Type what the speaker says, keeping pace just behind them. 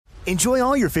Enjoy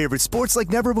all your favorite sports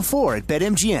like never before at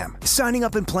BetMGM. Signing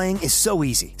up and playing is so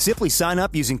easy. Simply sign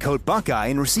up using code Buckeye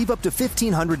and receive up to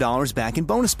 $1,500 back in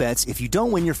bonus bets if you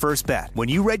don't win your first bet. When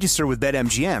you register with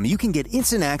BetMGM, you can get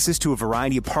instant access to a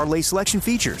variety of parlay selection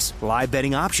features, live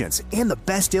betting options, and the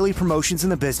best daily promotions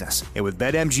in the business. And with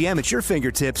BetMGM at your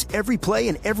fingertips, every play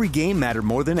and every game matter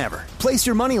more than ever. Place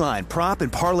your moneyline, prop,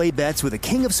 and parlay bets with the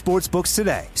king of sportsbooks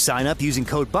today. Sign up using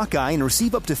code Buckeye and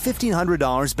receive up to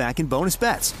 $1,500 back in bonus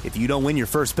bets if you don't win your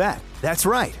first bet. That's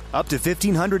right, up to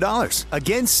 $1,500.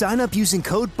 Again, sign up using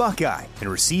code Buckeye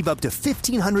and receive up to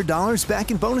 $1,500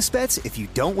 back in bonus bets if you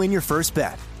don't win your first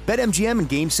bet. BetMGM and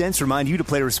GameSense remind you to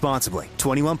play responsibly.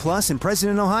 21 plus and present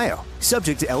in Ohio.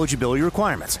 Subject to eligibility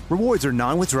requirements. Rewards are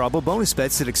non-withdrawable bonus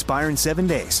bets that expire in 7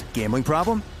 days. Gambling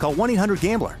problem? Call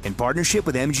 1-800-GAMBLER in partnership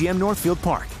with MGM Northfield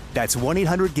Park. That's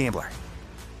 1-800-GAMBLER.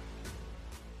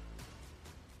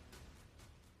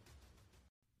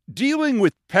 Dealing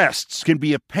with pests can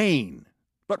be a pain,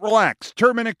 but relax,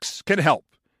 Terminix can help.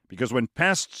 Because when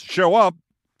pests show up,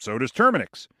 so does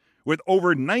Terminix. With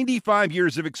over 95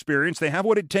 years of experience, they have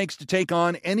what it takes to take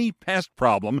on any pest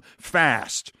problem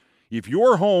fast. If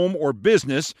your home or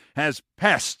business has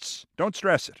pests, don't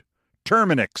stress it.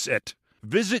 Terminix it.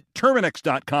 Visit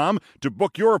Terminix.com to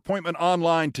book your appointment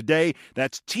online today.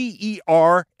 That's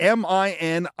Terminix.com.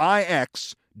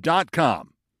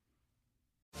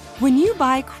 When you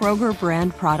buy Kroger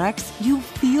brand products, you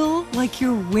feel like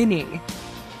you're winning.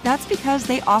 That's because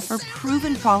they offer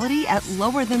proven quality at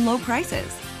lower than low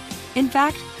prices. In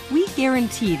fact, we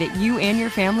guarantee that you and your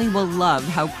family will love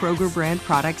how Kroger brand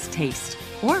products taste,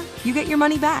 or you get your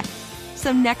money back.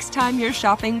 So next time you're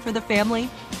shopping for the family,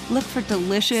 look for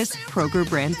delicious Kroger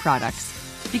brand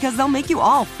products, because they'll make you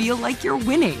all feel like you're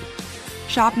winning.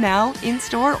 Shop now,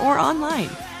 in-store, or online.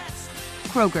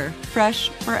 Kroger, fresh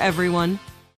for everyone.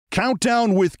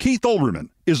 Countdown with Keith Olbermann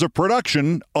is a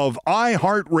production of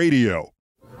iHeartRadio.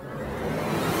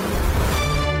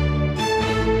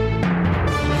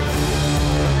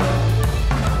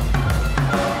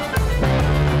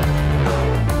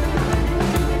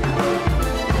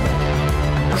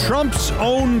 Trump's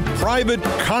own private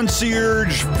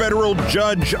concierge federal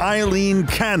judge Eileen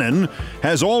Cannon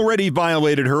has already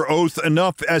violated her oath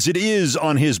enough as it is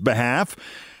on his behalf.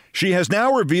 She has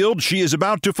now revealed she is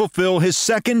about to fulfill his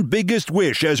second biggest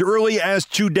wish as early as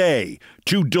today,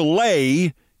 to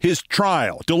delay his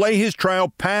trial. Delay his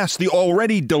trial past the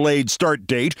already delayed start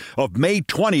date of May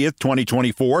 20th,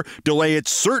 2024. Delay it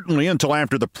certainly until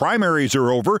after the primaries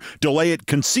are over. Delay it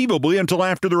conceivably until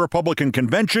after the Republican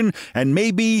convention, and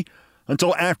maybe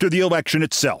until after the election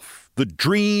itself. The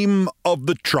dream of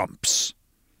the Trumps.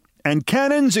 And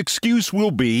Cannon's excuse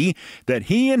will be that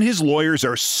he and his lawyers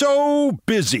are so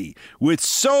busy with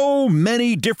so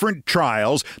many different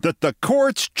trials that the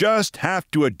courts just have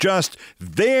to adjust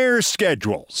their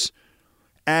schedules.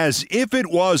 As if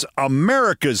it was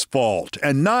America's fault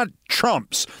and not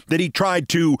Trump's that he tried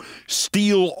to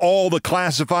steal all the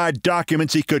classified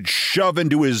documents he could shove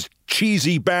into his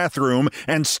cheesy bathroom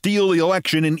and steal the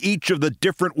election in each of the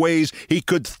different ways he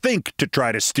could think to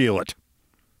try to steal it.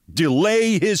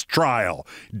 Delay his trial.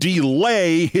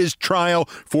 Delay his trial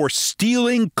for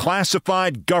stealing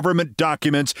classified government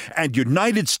documents and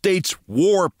United States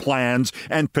war plans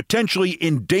and potentially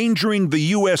endangering the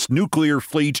U.S. nuclear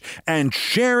fleet and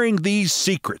sharing these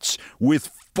secrets with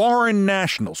foreign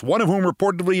nationals, one of whom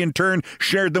reportedly in turn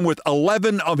shared them with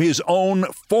 11 of his own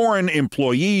foreign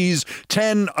employees,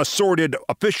 10 assorted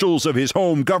officials of his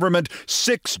home government,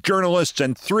 6 journalists,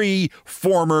 and 3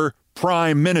 former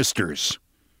prime ministers.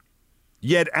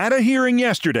 Yet at a hearing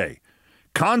yesterday,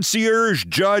 concierge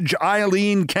Judge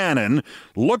Eileen Cannon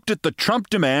looked at the Trump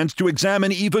demands to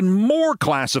examine even more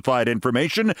classified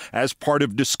information as part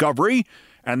of discovery,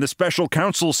 and the special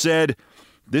counsel said,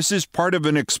 this is part of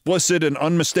an explicit and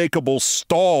unmistakable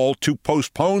stall to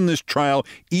postpone this trial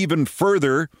even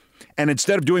further. And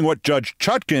instead of doing what Judge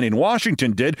Chutkan in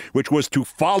Washington did, which was to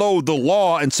follow the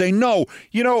law and say, no,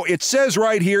 it says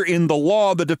right here in the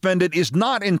law the defendant is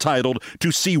not entitled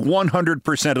to see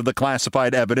 100% of the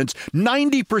classified evidence.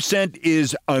 90%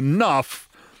 is enough.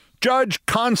 Judge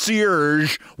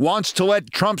Concierge wants to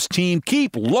let Trump's team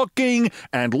keep looking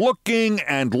and looking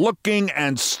and looking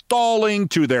and stalling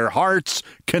to their heart's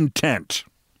content.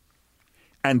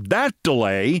 And that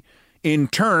delay, in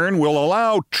turn, will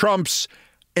allow Trump's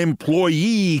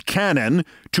employee Cannon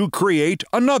to create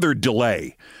another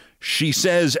delay. She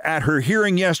says at her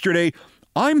hearing yesterday,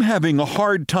 I'm having a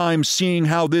hard time seeing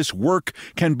how this work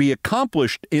can be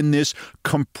accomplished in this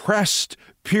compressed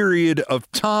period of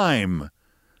time.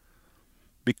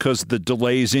 because the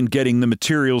delays in getting the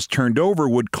materials turned over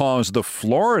would cause the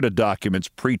Florida documents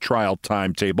pretrial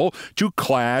timetable to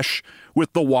clash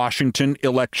with the Washington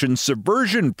election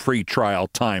subversion pretrial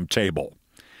timetable.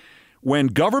 When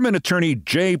government attorney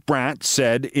Jay Bratt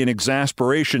said in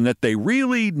exasperation that they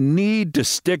really need to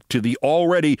stick to the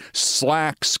already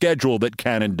slack schedule that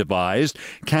Cannon devised,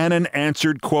 Cannon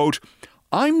answered, quote,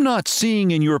 "I'm not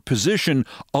seeing in your position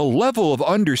a level of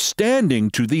understanding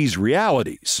to these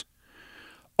realities.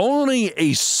 Only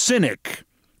a cynic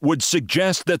would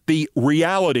suggest that the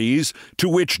realities to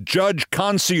which Judge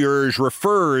Concierge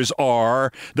refers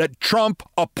are that Trump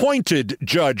appointed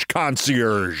Judge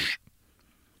Concierge.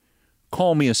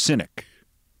 Call me a cynic."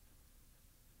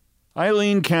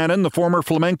 Eileen Cannon, the former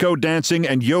flamenco dancing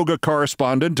and yoga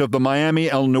correspondent of the Miami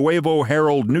El Nuevo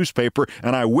Herald newspaper,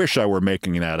 and I wish I were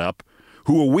making that up,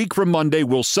 who a week from Monday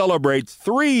will celebrate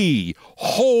 3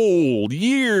 whole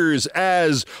years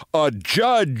as a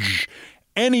judge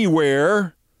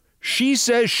anywhere, she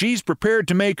says she's prepared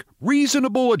to make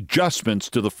reasonable adjustments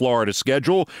to the Florida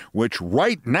schedule, which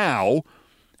right now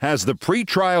has the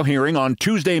pretrial hearing on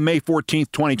Tuesday, May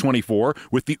 14th, 2024,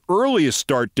 with the earliest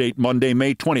start date Monday,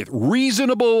 May 20th.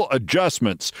 Reasonable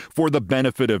adjustments for the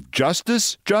benefit of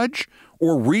justice, Judge,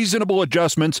 or reasonable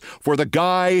adjustments for the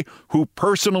guy who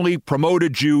personally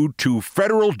promoted you to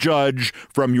federal judge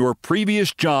from your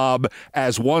previous job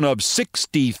as one of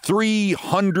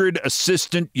 6,300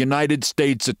 assistant United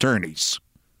States attorneys.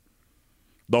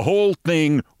 The whole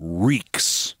thing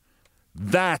reeks.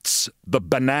 That's the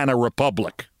banana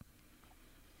republic.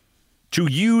 To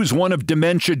use one of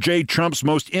Dementia J. Trump's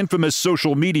most infamous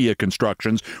social media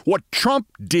constructions, what Trump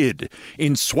did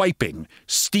in swiping,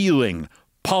 stealing,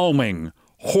 palming,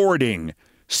 hoarding,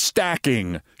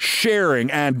 stacking, sharing,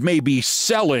 and maybe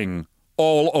selling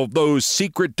all of those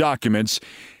secret documents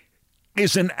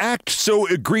is an act so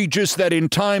egregious that in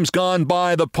times gone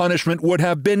by the punishment would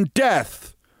have been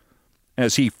death,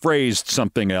 as he phrased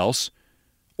something else.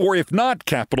 Or if not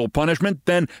capital punishment,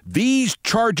 then these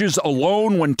charges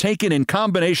alone, when taken in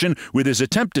combination with his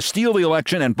attempt to steal the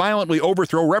election and violently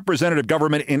overthrow representative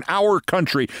government in our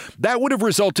country, that would have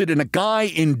resulted in a guy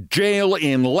in jail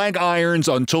in leg irons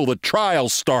until the trial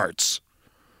starts.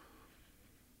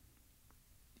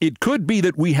 It could be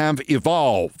that we have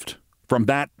evolved from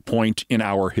that point in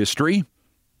our history,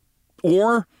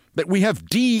 or that we have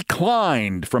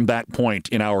declined from that point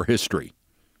in our history.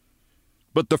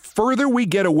 But the further we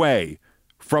get away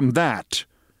from that,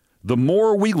 the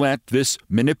more we let this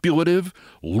manipulative,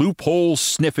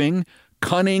 loophole-sniffing,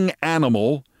 cunning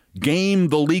animal game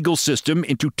the legal system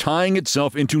into tying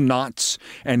itself into knots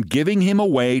and giving him a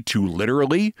way to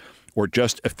literally or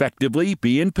just effectively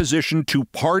be in position to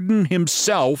pardon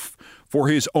himself for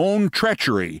his own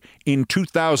treachery in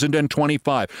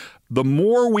 2025. The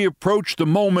more we approach the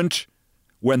moment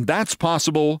when that's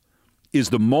possible, is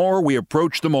the more we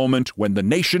approach the moment when the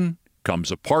nation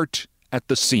comes apart at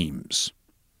the seams.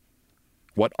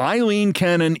 What Eileen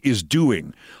Cannon is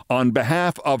doing on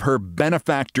behalf of her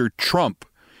benefactor Trump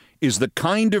is the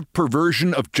kind of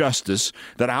perversion of justice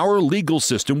that our legal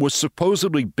system was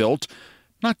supposedly built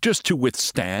not just to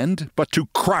withstand, but to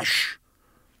crush.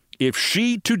 If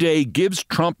she today gives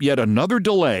Trump yet another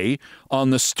delay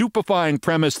on the stupefying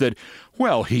premise that,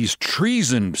 well, he's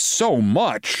treasoned so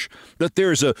much that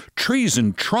there's a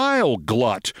treason trial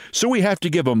glut, so we have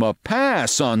to give him a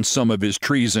pass on some of his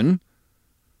treason.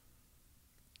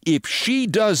 If she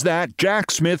does that,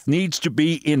 Jack Smith needs to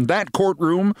be in that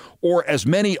courtroom or as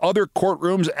many other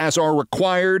courtrooms as are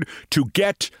required to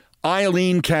get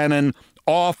Eileen Cannon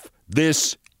off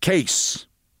this case.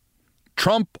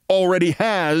 Trump already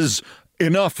has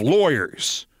enough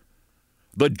lawyers.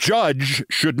 The judge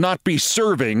should not be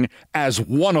serving as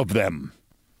one of them.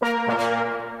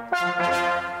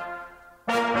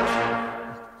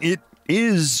 It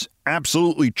is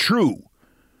absolutely true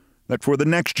that for the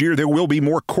next year there will be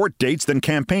more court dates than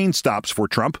campaign stops for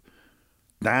Trump.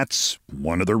 That's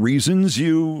one of the reasons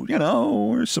you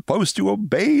are supposed to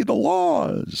obey the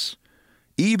laws,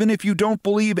 even if you don't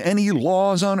believe any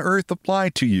laws on earth apply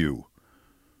to you.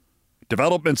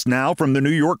 Developments now from the New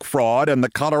York fraud and the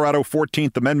Colorado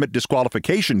 14th Amendment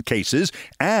disqualification cases,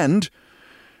 and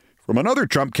from another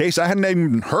Trump case I hadn't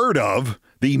even heard of,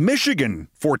 the Michigan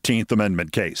 14th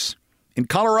Amendment case. In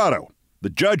Colorado, the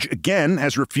judge again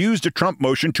has refused a Trump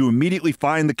motion to immediately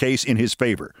find the case in his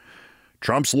favor.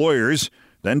 Trump's lawyers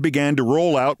then began to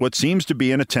roll out what seems to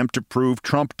be an attempt to prove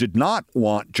Trump did not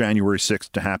want January 6th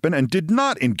to happen and did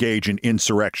not engage in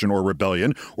insurrection or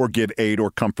rebellion or give aid or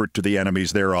comfort to the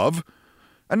enemies thereof.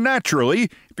 And naturally,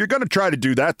 if you're going to try to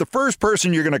do that, the first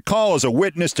person you're going to call as a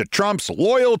witness to Trump's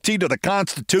loyalty to the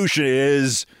Constitution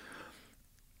is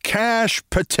Kash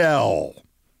Patel.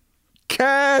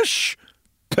 Kash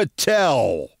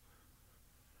Patel.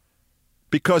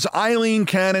 Because Eileen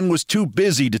Cannon was too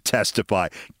busy to testify.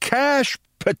 Kash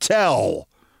Patel,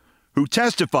 who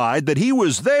testified that he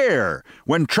was there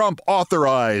when Trump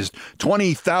authorized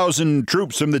 20,000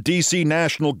 troops from the D.C.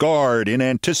 National Guard in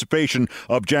anticipation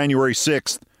of January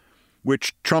 6th,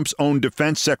 which Trump's own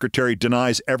defense secretary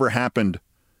denies ever happened.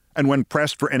 And when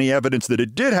pressed for any evidence that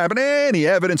it did happen, any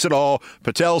evidence at all,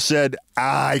 Patel said,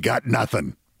 I got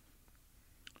nothing.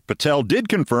 Patel did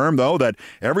confirm, though, that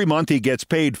every month he gets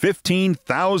paid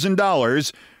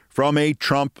 $15,000 from a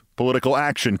Trump Political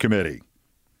Action Committee.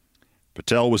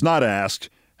 Patel was not asked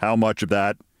how much of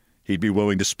that he'd be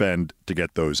willing to spend to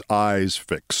get those eyes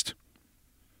fixed.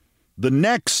 The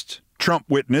next Trump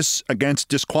witness against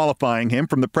disqualifying him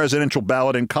from the presidential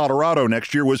ballot in Colorado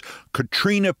next year was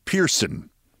Katrina Pearson.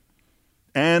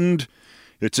 And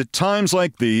it's at times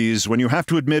like these when you have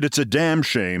to admit it's a damn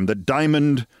shame that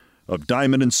Diamond of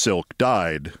Diamond and Silk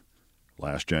died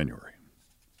last January.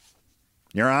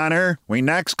 Your Honor, we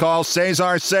next call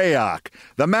Cesar Sayoc,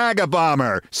 the MAGA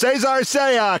bomber. Cesar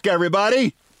Sayoc,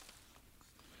 everybody!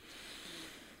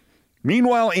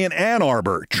 Meanwhile, in Ann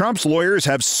Arbor, Trump's lawyers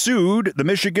have sued the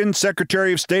Michigan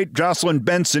Secretary of State Jocelyn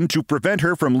Benson to prevent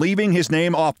her from leaving his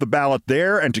name off the ballot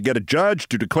there and to get a judge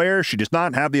to declare she does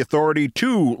not have the authority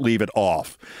to leave it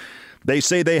off. They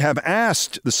say they have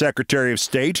asked the Secretary of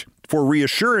State for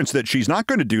reassurance that she's not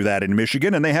going to do that in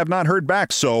Michigan, and they have not heard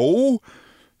back. So,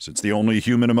 since the only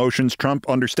human emotions Trump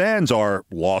understands are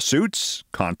lawsuits,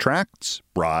 contracts,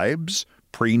 bribes,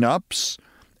 prenups,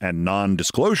 and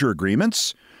non-disclosure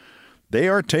agreements, they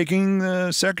are taking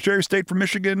the Secretary of State from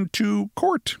Michigan to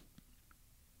court.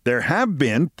 There have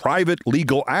been private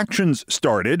legal actions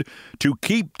started to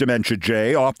keep Dementia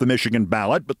J off the Michigan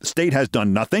ballot, but the state has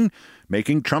done nothing,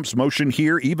 making Trump's motion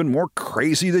here even more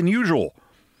crazy than usual,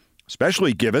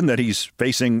 especially given that he's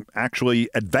facing actually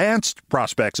advanced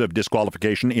prospects of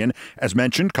disqualification in, as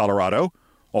mentioned, Colorado,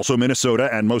 also Minnesota,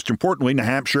 and most importantly, New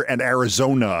Hampshire and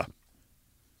Arizona.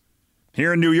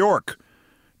 Here in New York,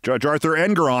 Judge Arthur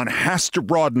Engeron has to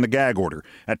broaden the gag order.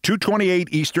 At 2:28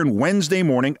 Eastern Wednesday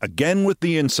morning, again with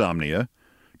the insomnia,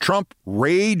 Trump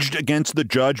raged against the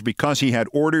judge because he had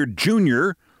ordered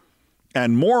Junior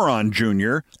and Moron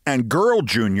Junior and Girl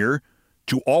Junior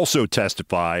to also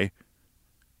testify.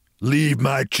 Leave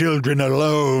my children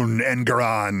alone,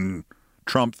 Engeron,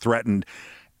 Trump threatened,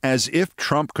 as if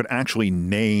Trump could actually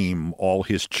name all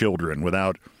his children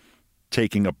without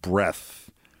taking a breath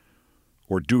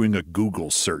or doing a Google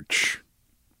search.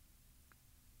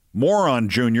 Moron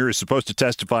Jr. is supposed to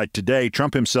testify today.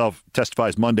 Trump himself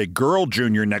testifies Monday. Girl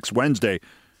Jr. next Wednesday.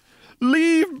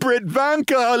 Leave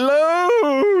Britvanka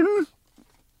alone!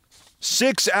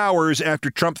 6 hours after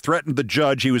Trump threatened the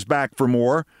judge, he was back for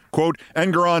more. Quote,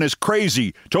 Engeron is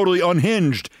crazy, totally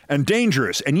unhinged, and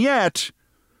dangerous. And yet,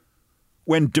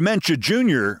 when Dementia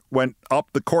Jr. went up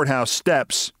the courthouse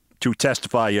steps to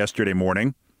testify yesterday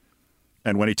morning,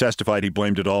 and when he testified, he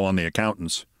blamed it all on the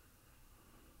accountants,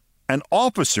 an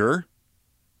officer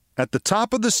at the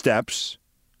top of the steps,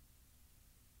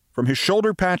 from his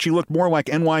shoulder patch, he looked more like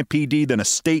NYPD than a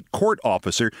state court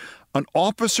officer. An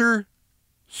officer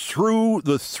threw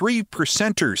the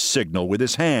 3% signal with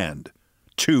his hand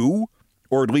to,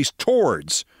 or at least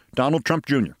towards, Donald Trump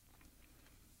Jr.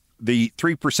 The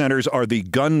 3%ers are the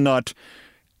gun nut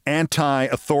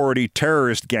anti-authority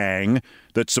terrorist gang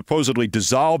that supposedly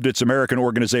dissolved its American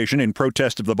organization in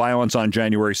protest of the violence on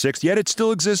January 6th, yet it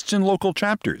still exists in local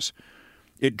chapters.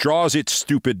 It draws its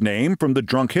stupid name from the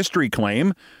drunk history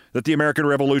claim that the American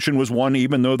Revolution was won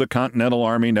even though the Continental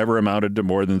Army never amounted to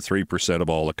more than 3% of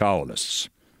all the colonists.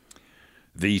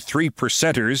 The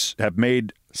 3%ers have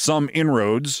made some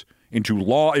inroads into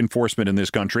law enforcement in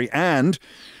this country, and,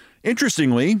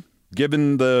 interestingly,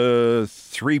 given the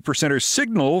 3%ers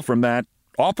signal from that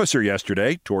officer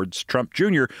yesterday towards Trump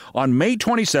Jr., on May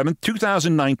 27,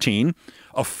 2019,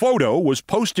 a photo was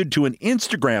posted to an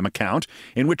Instagram account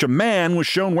in which a man was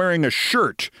shown wearing a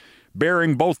shirt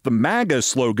bearing both the MAGA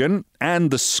slogan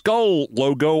and the skull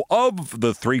logo of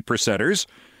the 3%ers.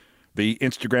 The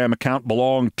Instagram account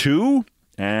belonged to,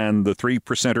 and the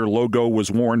 3%er logo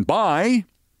was worn by,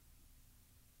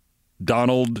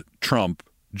 Donald Trump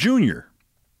Jr.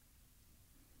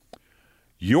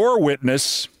 Your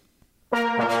witness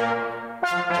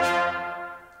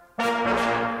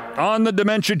on the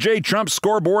Dementia J. Trump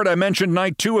scoreboard, I mentioned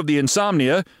night 2 of the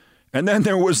insomnia, and then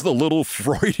there was the little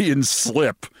Freudian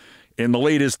slip in the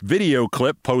latest video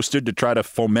clip posted to try to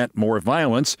foment more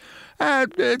violence,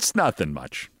 it's nothing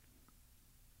much.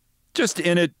 Just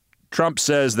in it, Trump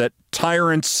says that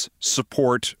tyrants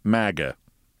support MAGA.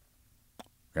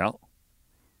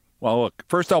 Well, look,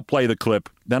 first I'll play the clip,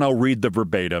 then I'll read the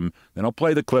verbatim, then I'll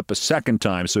play the clip a second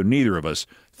time so neither of us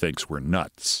thinks we're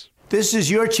nuts. This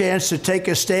is your chance to take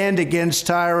a stand against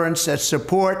tyrants that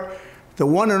support the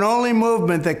one and only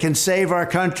movement that can save our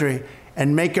country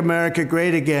and make America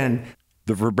great again.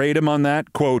 The verbatim on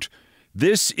that, quote,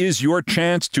 "This is your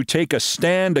chance to take a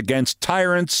stand against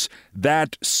tyrants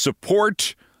that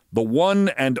support the one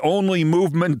and only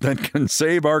movement that can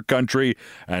save our country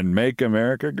and make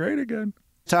America great again."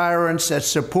 Tyrants that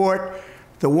support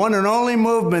the one and only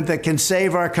movement that can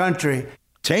save our country.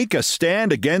 Take a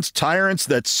stand against tyrants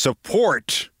that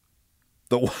support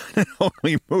the one and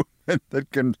only movement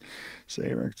that can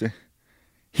save our country.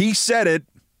 He said it.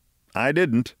 I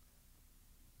didn't.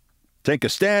 Take a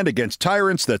stand against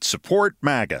tyrants that support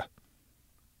MAGA.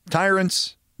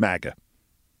 Tyrants, MAGA.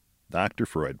 Dr.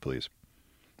 Freud, please.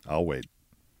 I'll wait.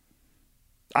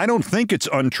 I don't think it's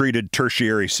untreated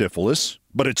tertiary syphilis,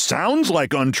 but it sounds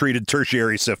like untreated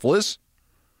tertiary syphilis.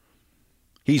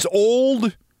 He's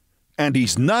old, and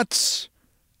he's nuts,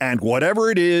 and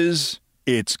whatever it is,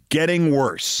 it's getting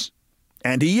worse.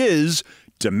 And he is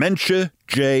Dementia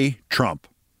J. Trump.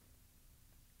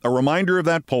 A reminder of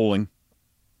that polling.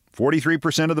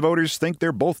 43% of the voters think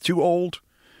they're both too old.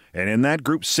 And in that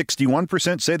group,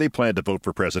 61% say they plan to vote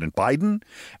for President Biden,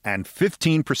 and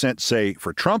 15% say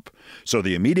for Trump. So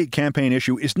the immediate campaign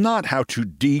issue is not how to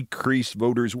decrease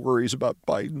voters' worries about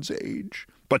Biden's age,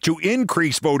 but to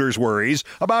increase voters' worries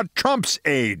about Trump's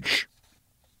age.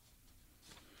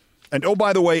 And oh,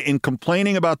 by the way, in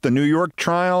complaining about the New York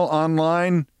trial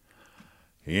online,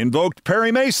 he invoked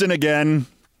Perry Mason again.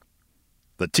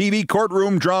 The TV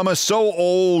courtroom drama so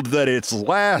old that its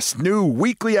last new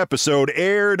weekly episode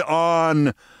aired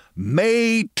on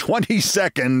May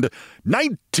 22nd,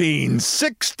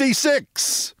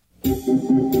 1966.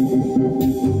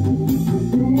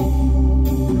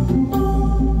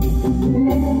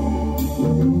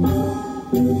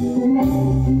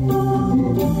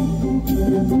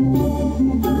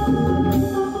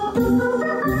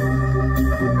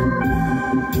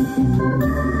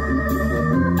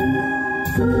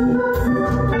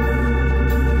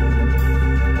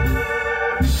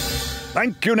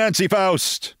 Thank you, Nancy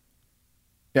Faust.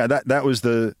 Yeah, that was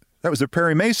the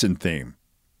Perry Mason theme.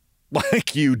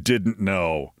 Like you didn't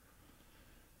know.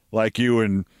 Like you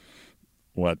and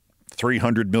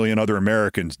 300 million other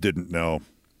Americans didn't know.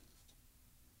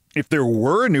 If there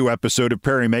were a new episode of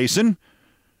Perry Mason,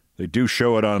 they do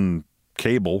show it on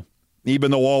cable, even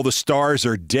though all the stars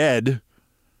are dead.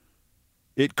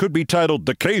 It could be titled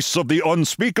 "The Case of the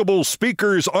Unspeakable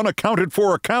Speaker's Unaccounted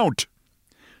For Account."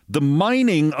 The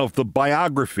mining of the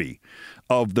biography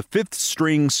of the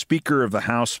fifth-string Speaker of the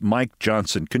House, Mike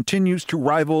Johnson, continues to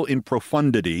rival in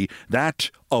profundity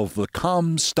that of the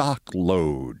Comstock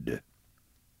Lode.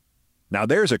 Now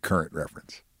there's a current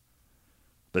reference.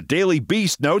 The Daily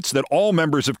Beast notes that all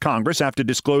members of Congress have to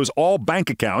disclose all bank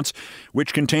accounts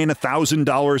which contain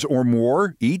 $1,000 or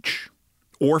more each,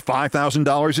 or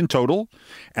 $5,000 in total,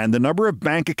 and the number of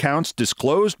bank accounts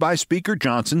disclosed by Speaker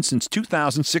Johnson since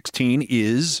 2016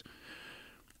 is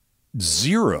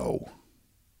 0.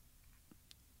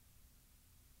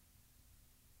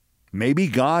 Maybe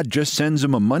God just sends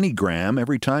him a MoneyGram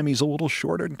every time he's a little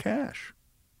short on cash.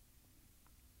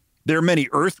 There are many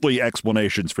earthly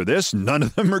explanations for this. None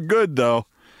of them are good, though.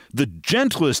 The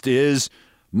gentlest is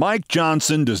Mike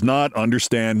Johnson does not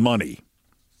understand money,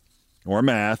 or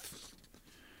math,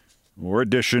 or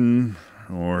addition,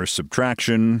 or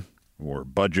subtraction, or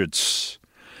budgets.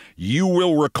 You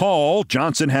will recall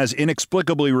Johnson has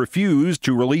inexplicably refused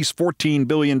to release $14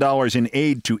 billion in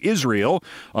aid to Israel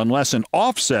unless an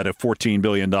offset of $14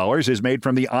 billion is made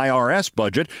from the IRS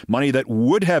budget, money that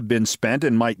would have been spent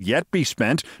and might yet be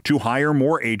spent to hire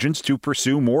more agents to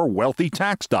pursue more wealthy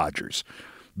tax dodgers.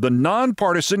 The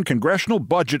nonpartisan Congressional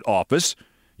Budget Office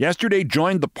yesterday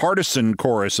joined the partisan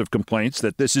chorus of complaints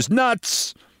that this is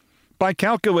nuts by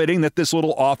calculating that this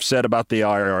little offset about the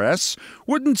IRS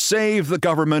wouldn't save the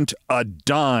government a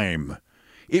dime.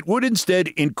 It would instead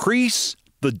increase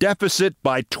the deficit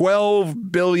by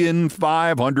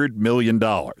 $12.5 billion.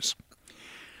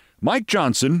 Mike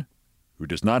Johnson, who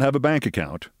does not have a bank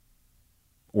account,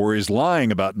 or is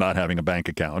lying about not having a bank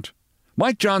account,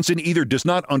 Mike Johnson either does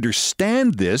not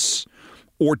understand this,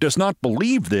 or does not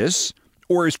believe this,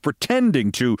 or is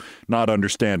pretending to not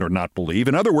understand or not believe.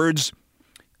 In other words,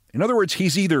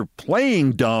 he's either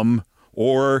playing dumb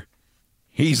or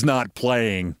he's not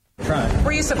playing.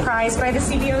 Were you surprised by the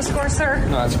CBO score, sir?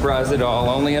 Not surprised at all.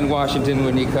 Only in Washington,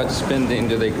 when you cut spending,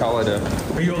 do they call it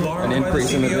an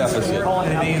increase in the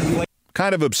deficit.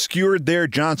 Kind of obscured there,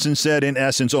 Johnson said, in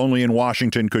essence, only in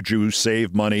Washington could you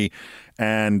save money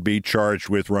and be charged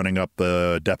with running up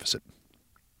the deficit.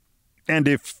 And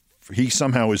if he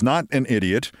somehow is not an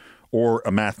idiot or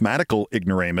a mathematical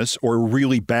ignoramus or a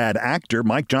really bad actor,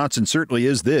 Mike Johnson certainly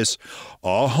is this,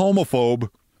 a homophobe.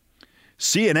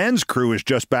 CNN's crew is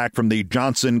just back from the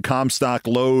Johnson Comstock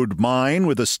Lode mine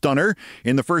with a stunner.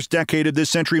 In the first decade of this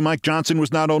century, Mike Johnson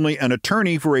was not only an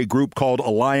attorney for a group called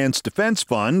Alliance Defense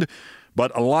Fund,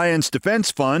 but Alliance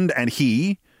Defense Fund and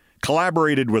he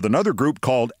collaborated with another group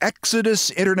called Exodus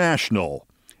International.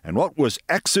 And what was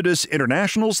Exodus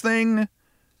International's thing?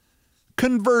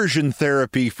 Conversion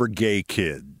therapy for gay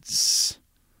kids.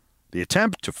 The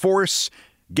attempt to force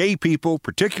gay people,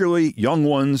 particularly young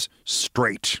ones,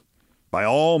 straight by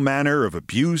all manner of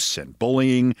abuse and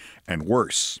bullying and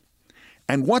worse.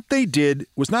 And what they did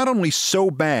was not only so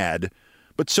bad,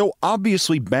 but so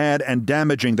obviously bad and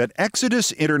damaging that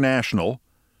Exodus International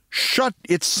shut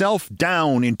itself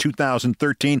down in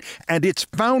 2013, and its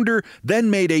founder then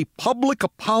made a public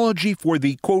apology for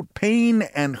the, quote, pain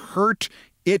and hurt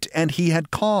it and he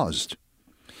had caused.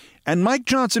 And Mike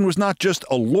Johnson was not just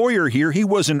a lawyer here, he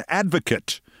was an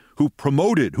advocate who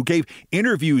promoted, who gave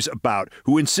interviews about,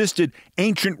 who insisted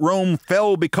ancient Rome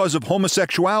fell because of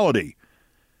homosexuality.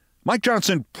 Mike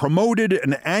Johnson promoted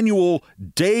an annual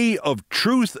Day of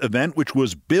Truth event, which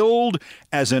was billed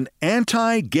as an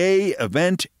anti-gay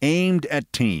event aimed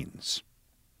at teens.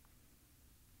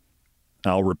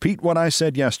 I'll repeat what I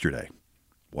said yesterday.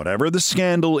 Whatever the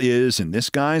scandal is in this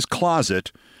guy's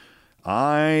closet,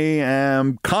 I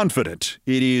am confident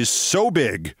it is so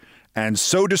big and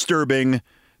so disturbing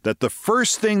that the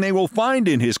first thing they will find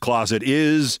in his closet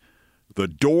is the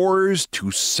doors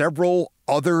to several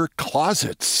other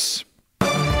closets.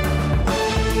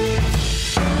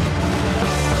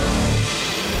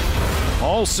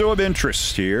 Also of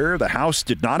interest here, the House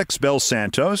did not expel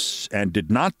Santos and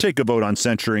did not take a vote on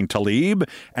censuring Tlaib,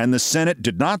 and the Senate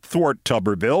did not thwart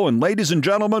Tuberville. And ladies and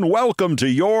gentlemen, welcome to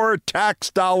your tax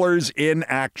dollars in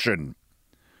action.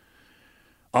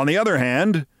 On the other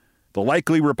hand, the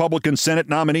likely Republican Senate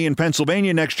nominee in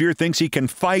Pennsylvania next year thinks he can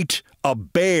fight a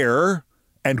bear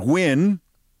and win.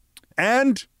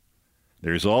 And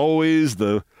there's always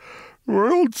the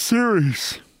World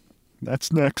Series.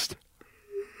 That's next.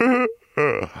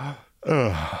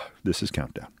 This is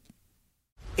Countdown.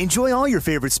 Enjoy all your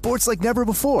favorite sports like never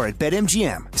before at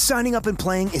BetMGM. Signing up and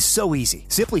playing is so easy.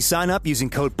 Simply sign up using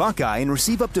code Buckeye and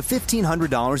receive up to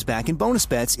 $1,500 back in bonus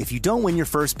bets if you don't win your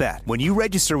first bet. When you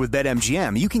register with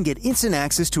BetMGM, you can get instant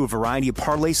access to a variety of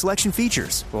parlay selection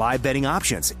features, live betting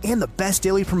options, and the best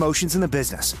daily promotions in the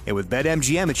business. And with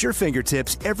BetMGM at your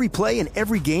fingertips, every play and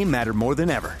every game matter more than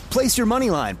ever. Place your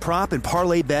moneyline, prop, and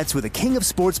parlay bets with the king of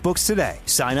sportsbooks today.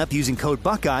 Sign up using code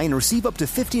Buckeye and receive up to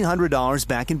 $1,500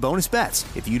 back in bonus bets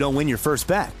if you don't win your first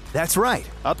bet. That's right,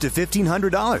 up to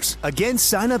 $1,500. Again,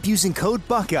 sign up using code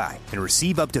Buckeye and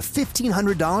receive up to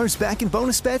 $1,500 back in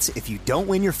bonus bets if you don't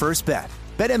win your first bet.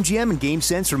 BetMGM and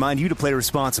GameSense remind you to play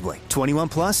responsibly. 21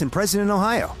 plus and present in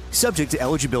Ohio. Subject to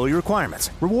eligibility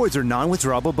requirements. Rewards are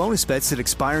non-withdrawable bonus bets that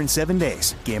expire in 7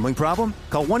 days. Gambling problem?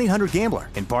 Call 1-800-GAMBLER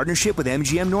in partnership with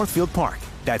MGM Northfield Park.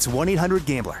 That's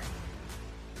 1-800-GAMBLER.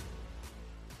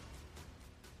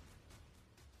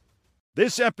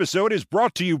 This episode is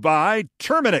brought to you by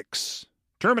Terminix.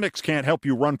 Terminix can't help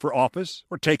you run for office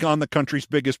or take on the country's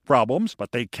biggest problems,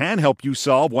 but they can help you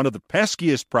solve one of the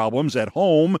peskiest problems at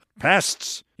home,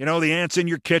 pests. You know, the ants in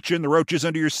your kitchen, the roaches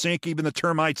under your sink, even the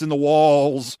termites in the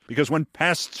walls. Because when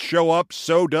pests show up,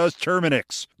 so does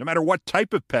Terminix. No matter what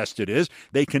type of pest it is,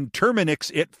 they can Terminix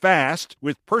it fast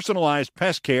with personalized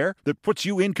pest care that puts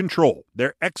you in control.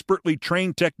 Their expertly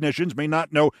trained technicians may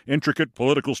not know intricate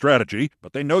political strategy,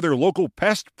 but they know their local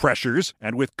pest pressures,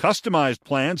 and with customized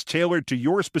plans tailored to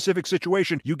your specific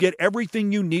situation, you get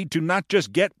everything you need to not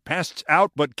just get pests out,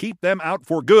 but keep them out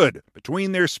for good.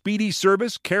 Between their speedy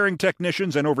service, caring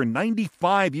technicians, and over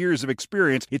 95 years of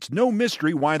experience, it's no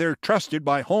mystery why they're trusted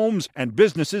by homes and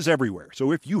businesses everywhere.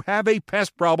 So if you have a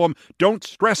pest problem, don't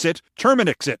stress it,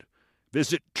 Terminix it.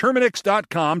 Visit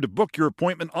Terminix.com to book your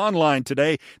appointment online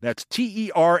today. That's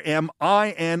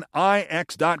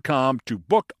TERMINIX.com to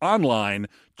book online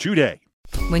today.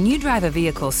 When you drive a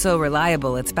vehicle so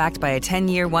reliable it's backed by a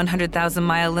 10-year,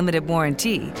 100,000-mile limited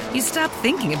warranty, you stop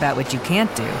thinking about what you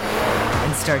can't do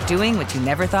and start doing what you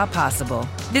never thought possible.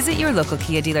 Visit your local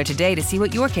Kia dealer today to see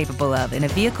what you're capable of in a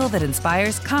vehicle that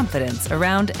inspires confidence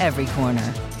around every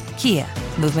corner. Kia,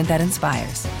 movement that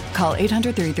inspires. Call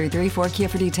 800-333-4KIA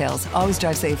for details. Always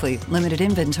drive safely. Limited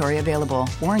inventory available.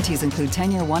 Warranties include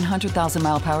 10-year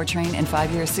 100,000-mile powertrain and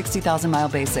 5-year 60,000-mile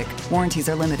basic. Warranties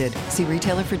are limited. See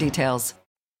retailer for details.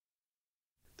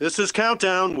 This is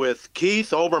Countdown with Keith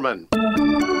Olbermann.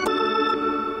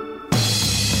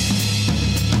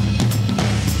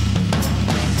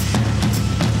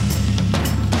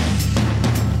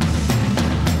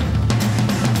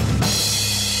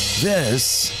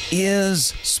 This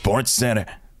is Sports Center.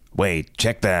 Wait,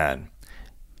 check that.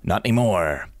 Not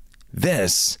anymore.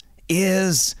 This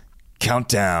is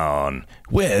Countdown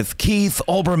with Keith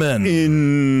Olbermann.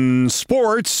 In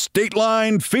sports,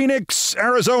 Dateline, Phoenix,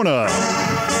 Arizona.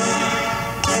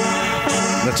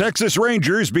 The Texas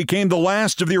Rangers became the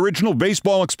last of the original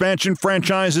baseball expansion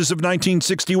franchises of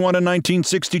 1961 and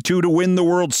 1962 to win the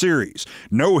World Series.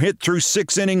 No hit through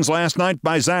 6 innings last night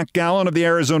by Zach Gallen of the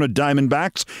Arizona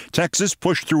Diamondbacks. Texas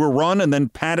pushed through a run and then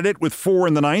padded it with 4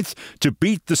 in the ninth to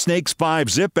beat the Snakes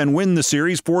 5-zip and win the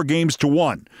series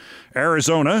 4-1.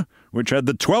 Arizona, which had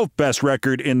the 12th best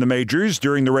record in the majors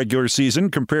during the regular season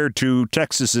compared to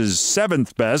Texas's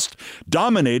 7th best,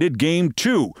 dominated Game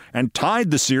 2 and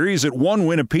tied the series at 1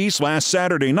 win apiece last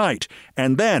Saturday night.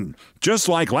 And then, just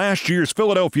like last year's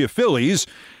Philadelphia Phillies,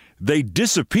 they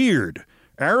disappeared.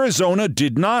 Arizona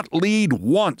did not lead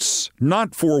once,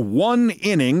 not for 1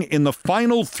 inning in the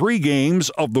final 3 games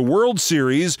of the World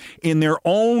Series in their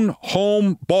own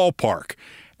home ballpark.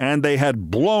 And they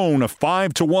had blown a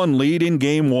 5-1 lead in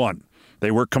Game 1. They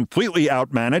were completely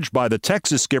outmanaged by the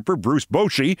Texas skipper Bruce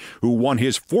Bochy, who won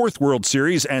his 4th World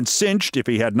Series and cinched, if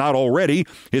he had not already,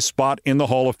 his spot in the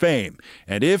Hall of Fame.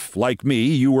 And if, like me,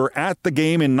 you were at the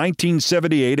game in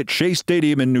 1978 at Shea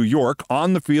Stadium in New York,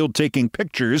 on the field taking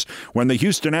pictures, when the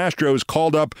Houston Astros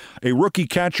called up a rookie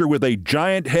catcher with a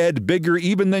giant head bigger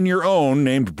even than your own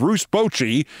named Bruce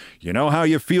Bochy, you know how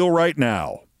you feel right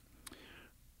now.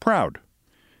 Proud.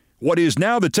 What is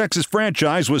now the Texas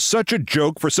franchise was such a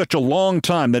joke for such a long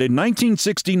time that in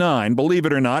 1969, believe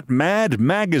it or not, Mad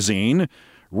Magazine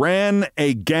ran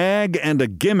a gag and a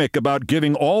gimmick about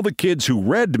giving all the kids who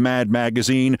read Mad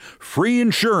Magazine free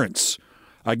insurance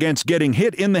against getting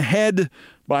hit in the head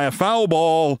by a foul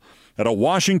ball at a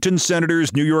Washington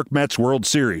Senators New York Mets World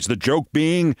Series. The joke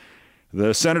being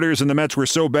the Senators and the Mets were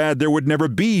so bad there would never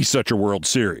be such a World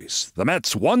Series. The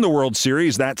Mets won the World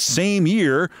Series that same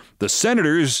year. The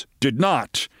Senators did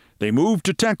not. They moved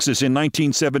to Texas in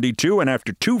 1972, and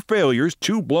after 2 failures,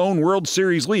 2 blown World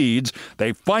Series leads,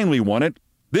 they finally won it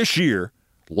this year,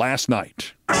 last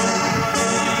night.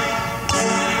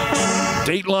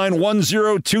 Dateline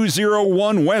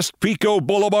 10201 West Pico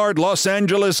Boulevard, Los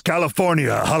Angeles,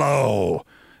 California. Hello.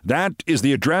 That is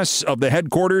the address of the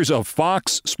headquarters of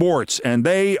Fox Sports, and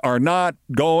they are not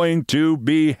going to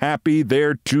be happy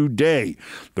there today.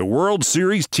 The World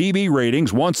Series TV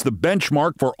ratings, once the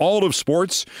benchmark for all of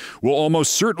sports, will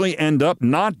almost certainly end up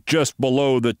not just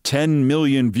below the 10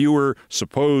 million viewer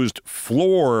supposed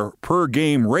floor per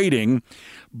game rating,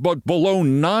 but below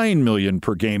 9 million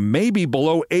per game, maybe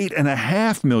below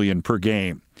 8.5 million per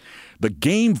game. The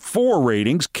Game 4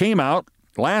 ratings came out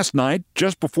last night,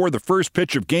 just before the first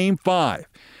pitch of Game 5,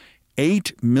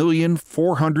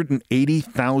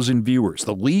 8,480,000 viewers,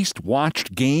 the least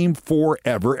watched Game 4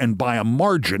 ever, and by a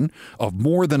margin of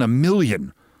more than 1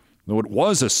 million. Though it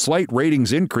was a slight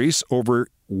ratings increase over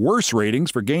worse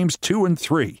ratings for Games 2 and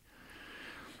 3.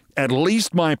 At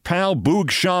least my pal Boog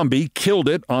Shambi killed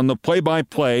it on the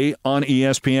play-by-play on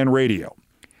ESPN Radio.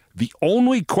 The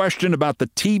only question about the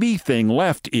TV thing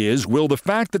left is, will the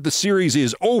fact that the series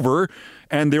is over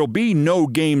and there'll be no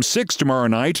Game 6 tomorrow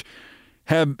night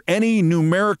have any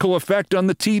numerical effect on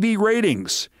the TV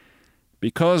ratings?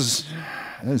 Because,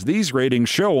 as these ratings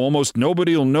show, almost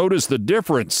nobody will notice the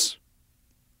difference.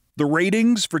 The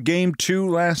ratings for Game 2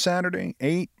 last Saturday,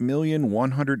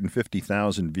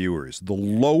 8,150,000 viewers. The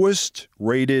lowest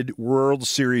rated World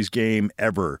Series game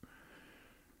ever.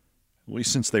 At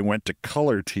least since they went to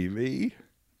color TV.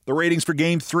 The ratings for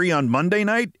Game 3 on Monday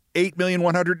night,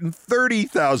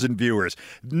 8,130,000 viewers.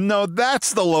 No,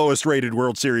 that's the lowest rated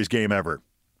World Series game ever.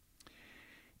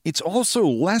 It's also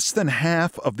less than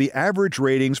half of the average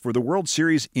ratings for the World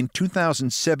Series in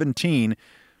 2017.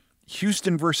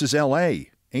 Houston versus LA,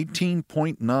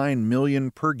 18.9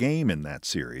 million per game in that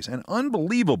series. And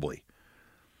unbelievably,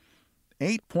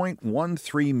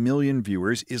 8.13 million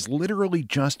viewers is literally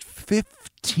just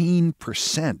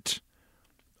 15%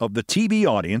 of the TV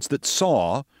audience that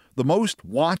saw the most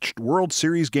watched World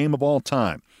Series game of all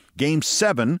time. Game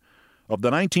 7 of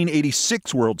the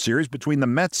 1986 World Series between the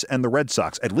Mets and the Red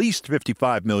Sox. At least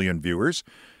 55 million viewers.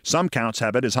 Some counts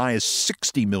have it as high as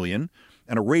 60 million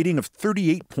and a rating of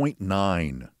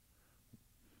 38.9.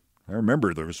 I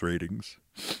remember those ratings.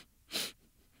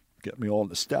 Get me all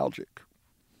nostalgic.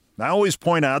 I always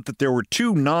point out that there were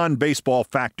two non-baseball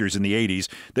factors in the 80s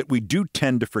that we do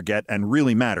tend to forget and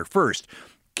really matter. First,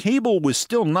 cable was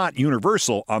still not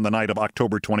universal on the night of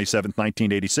October 27,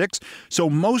 1986, so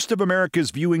most of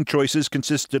America's viewing choices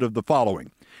consisted of the following: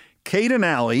 Kate and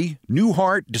Allie,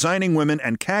 Newhart, Designing Women,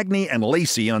 and Cagney and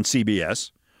Lacey on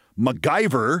CBS,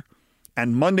 MacGyver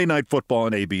and Monday Night Football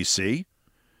on ABC,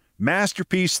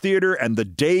 Masterpiece Theater and The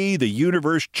Day the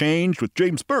Universe Changed with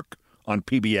James Burke on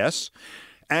PBS,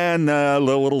 and the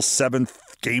little seventh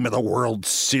game of the World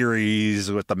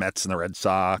Series with the Mets and the Red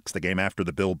Sox, the game after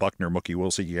the Bill Buckner, Mookie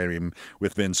Wilson game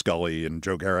with Vin Scully and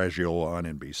Joe Garagiola on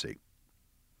NBC.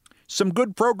 Some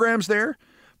good programs there,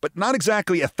 but not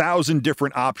exactly 1,000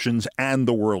 different options and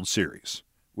the World Series,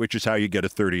 which is how you get a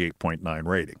 38.9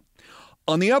 rating.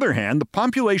 On the other hand, the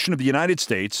population of the United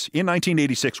States in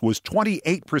 1986 was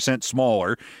 28%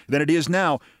 smaller than it is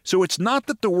now, so it's not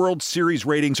that the World Series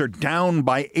ratings are down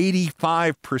by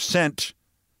 85%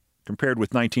 compared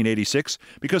with 1986,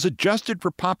 because adjusted for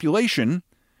population,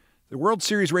 the World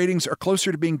Series ratings are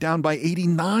closer to being down by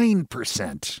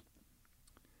 89%.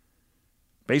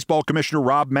 Baseball Commissioner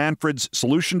Rob Manfred's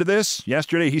solution to this,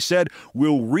 yesterday he said,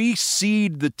 we'll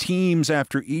reseed the teams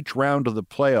after each round of the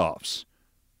playoffs.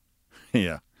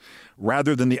 Yeah,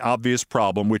 rather than the obvious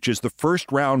problem, which is the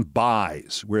first round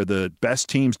buys, where the best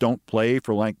teams don't play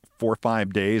for like 4 or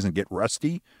 5 days and get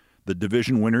rusty. The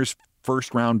division winners'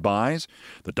 first round buys.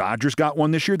 The Dodgers got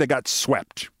one this year. They got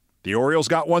swept. The Orioles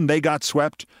got one. They got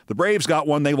swept. The Braves got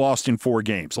one. They lost in 4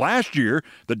 games. Last year,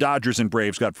 the Dodgers and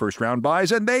Braves got first round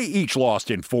buys, and they each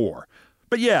lost in 4.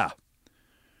 But yeah,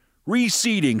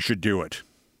 reseeding should do it.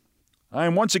 I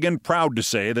am once again proud to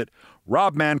say that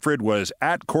Rob Manfred was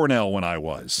at Cornell when I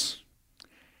was.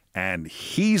 And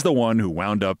he's the one who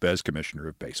wound up as commissioner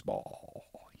of baseball.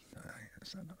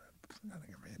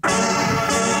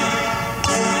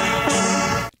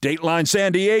 Dateline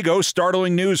San Diego,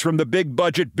 startling news from the big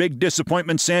budget, big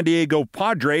disappointment San Diego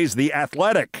Padres. The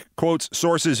Athletic quotes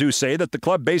sources who say that the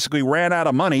club basically ran out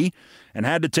of money and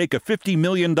had to take a $50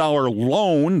 million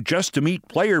loan just to meet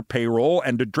player payroll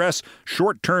and address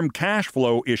short-term cash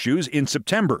flow issues in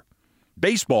September.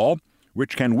 Baseball,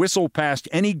 which can whistle past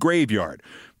any graveyard,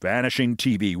 vanishing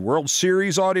TV World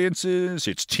Series audiences,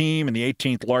 its team in the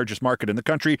 18th largest market in the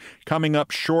country, coming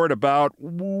up short about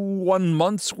 1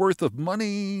 month's worth of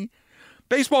money.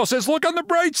 Baseball says, look on the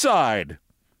bright side.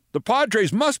 The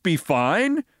Padres must be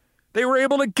fine. They were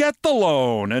able to get the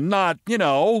loan and not,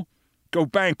 go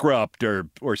bankrupt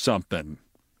or something.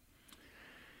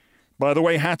 By the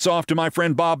way, hats off to my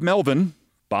friend Bob Melvin.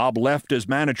 Bob left as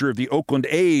manager of the Oakland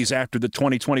A's after the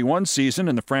 2021 season,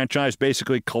 and the franchise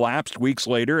basically collapsed weeks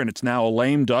later, and it's now a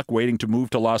lame duck waiting to move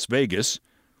to Las Vegas.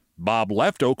 Bob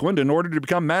left Oakland in order to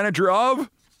become manager of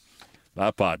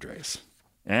the Padres.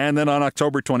 And then on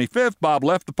October 25th, Bob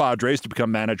left the Padres to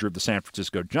become manager of the San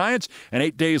Francisco Giants, and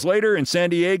 8 days later in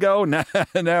San Diego,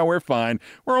 now we're fine.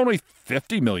 We're only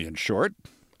 $50 million short.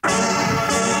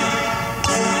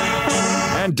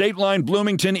 And Dateline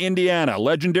Bloomington, Indiana.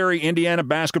 Legendary Indiana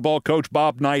basketball coach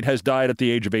Bob Knight has died at the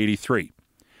age of 83.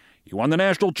 He won the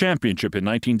national championship in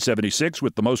 1976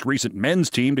 with the most recent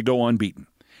men's team to go unbeaten.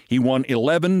 He won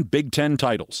 11 Big Ten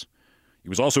titles. He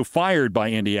was also fired by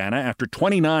Indiana after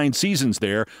 29 seasons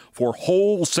there for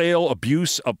wholesale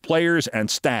abuse of players and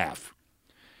staff.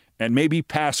 And maybe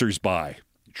passersby.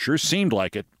 It sure seemed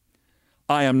like it.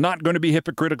 I am not going to be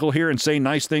hypocritical here and say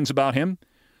nice things about him.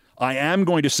 I am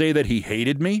going to say that he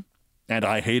hated me, and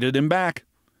I hated him back,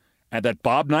 and that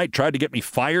Bob Knight tried to get me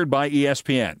fired by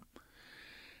ESPN.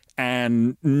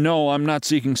 And no, I'm not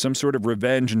seeking some sort of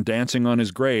revenge and dancing on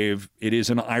his grave. It is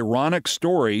an ironic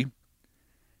story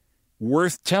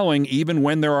worth telling, even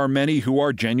when there are many who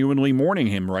are genuinely mourning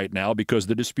him right now because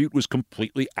the dispute was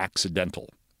completely accidental.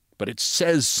 But it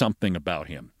says something about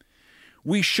him.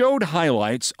 We showed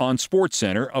highlights on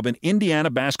SportsCenter of an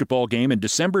Indiana basketball game in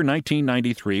December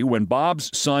 1993 when Bob's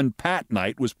son Pat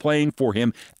Knight was playing for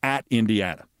him at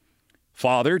Indiana.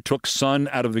 Father took son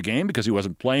out of the game because he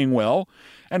wasn't playing well,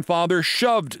 and father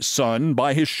shoved son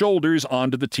by his shoulders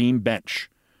onto the team bench.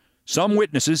 Some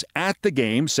witnesses at the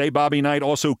game say Bobby Knight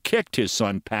also kicked his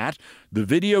son Pat. The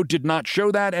video did not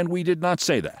show that, and we did not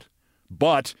say that.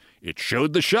 But it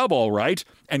showed the shove all right,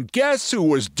 and guess who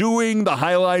was doing the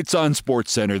highlights on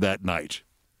SportsCenter that night?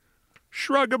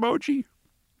 Shrug emoji.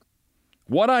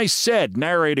 What I said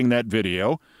narrating that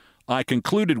video, I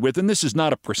concluded with, and this is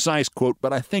not a precise quote,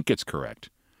 but I think it's correct.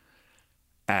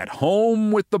 At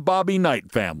home with the Bobby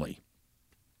Knight family.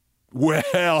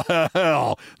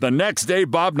 Well, the next day,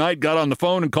 Bob Knight got on the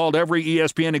phone and called every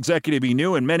ESPN executive he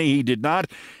knew, and many he did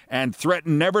not, and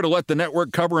threatened never to let the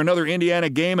network cover another Indiana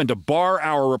game and to bar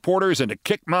our reporters and to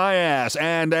kick my ass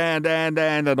and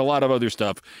a lot of other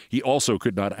stuff he also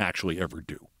could not actually ever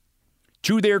do.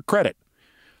 To their credit,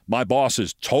 my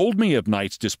bosses told me of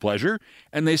Knight's displeasure,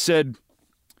 and they said,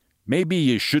 maybe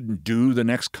you shouldn't do the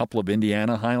next couple of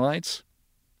Indiana highlights.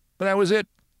 But that was it.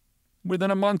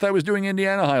 Within a month, I was doing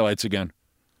Indiana highlights again.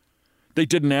 They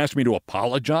didn't ask me to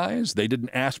apologize. They didn't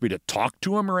ask me to talk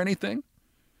to them or anything.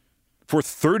 For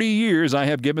 30 years, I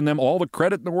have given them all the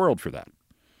credit in the world for that.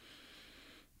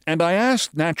 And I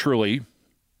asked, naturally,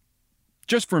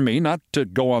 just for me, not to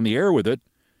go on the air with it,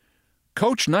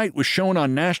 Coach Knight was shown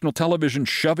on national television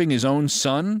shoving his own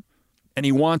son, and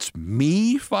he wants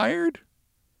me fired?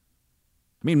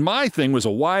 I mean, my thing was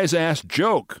a wise-ass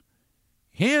joke.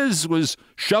 His was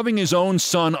shoving his own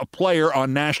son, a player,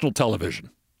 on national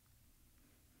television.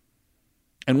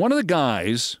 And one of the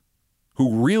guys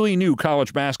who really knew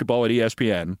college basketball at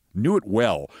ESPN, knew it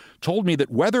well, told me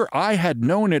that whether I had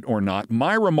known it or not,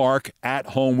 my remark at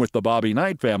home with the Bobby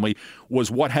Knight family was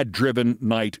what had driven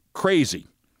Knight crazy.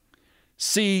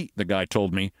 See, the guy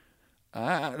told me,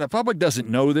 the public doesn't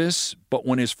know this, but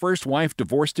when his first wife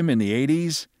divorced him in the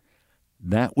 80s,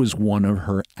 that was one of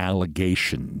her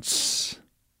allegations.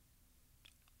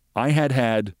 I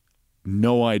had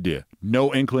no idea,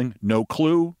 no inkling, no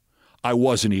clue. I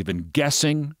wasn't even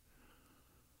guessing.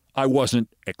 I wasn't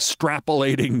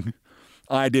extrapolating.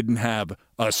 I didn't have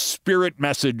a spirit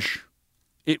message.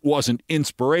 It wasn't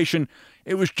inspiration.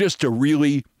 It was just a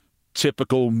really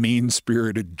typical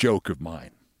mean-spirited joke of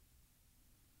mine.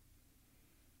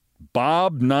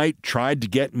 Bob Knight tried to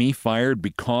get me fired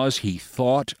because he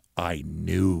thought I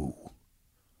knew.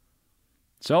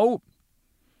 So,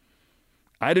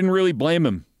 I didn't really blame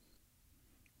him.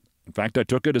 In fact, I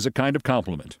took it as a kind of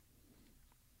compliment.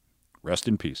 Rest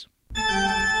in peace.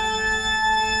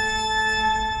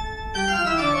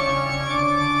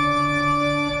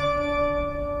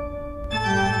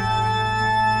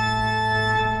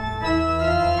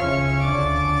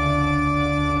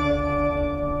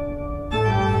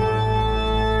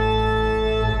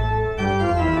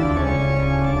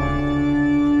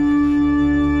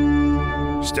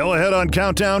 Still ahead on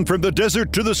Countdown, from the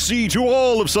desert to the sea to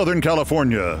all of Southern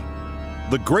California.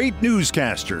 The great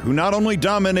newscaster who not only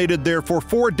dominated there for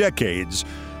 4 decades,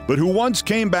 but who once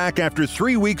came back after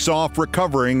 3 weeks off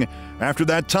recovering. After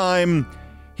that time,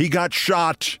 he got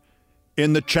shot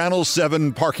in the Channel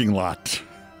 7 parking lot.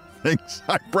 Things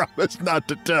I promise not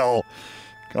to tell.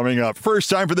 Coming up, first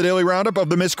time for the daily roundup of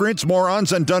the miscreants,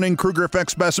 morons, and Dunning-Kruger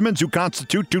effect specimens who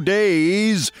constitute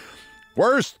today's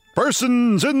worst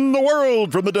persons in the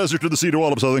world, from the desert to the sea to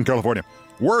all of Southern California.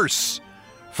 Worse,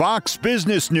 Fox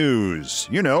Business News.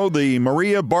 You know, the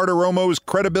Maria Bartiromo's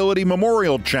Credibility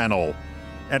Memorial Channel.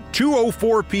 At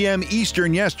 2:04 p.m.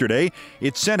 Eastern yesterday,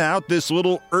 it sent out this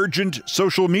little urgent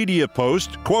social media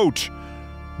post, quote,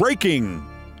 breaking, ...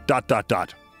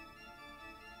 That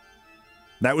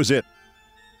was it.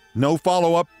 No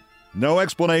follow-up, no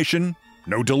explanation,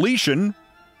 no deletion,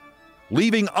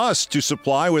 leaving us to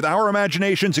supply with our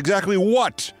imaginations exactly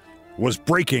what was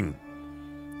breaking.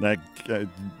 Like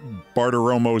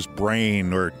Bartiromo's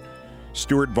brain or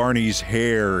Stuart Varney's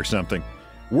hair or something.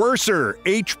 Worser,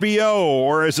 HBO,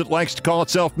 or as it likes to call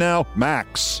itself now,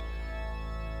 Max.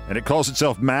 And it calls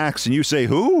itself Max, and you say,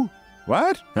 who?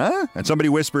 What? Huh? And somebody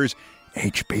whispers,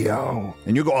 HBO.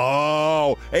 And you go,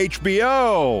 oh,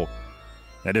 HBO.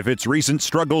 And if its recent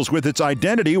struggles with its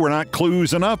identity were not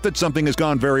clues enough that something has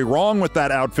gone very wrong with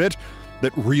that outfit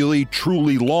that really,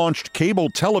 truly launched cable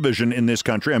television in this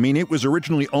country. I mean, it was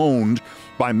originally owned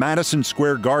by Madison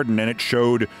Square Garden, and it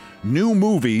showed new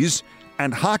movies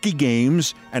and hockey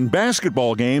games and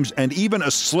basketball games and even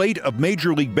a slate of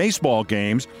Major League Baseball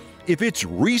games. If its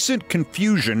recent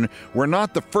confusion were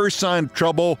not the first sign of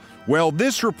trouble, well,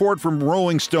 this report from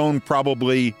Rolling Stone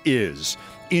probably is.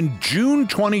 In June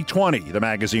 2020, the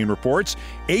magazine reports,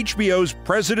 HBO's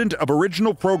president of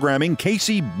original programming,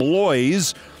 Casey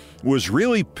Bloys, was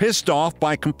really pissed off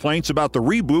by complaints about the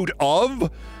reboot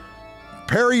of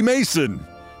Perry Mason.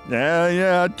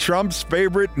 Yeah, Trump's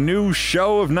favorite new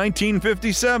show of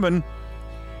 1957.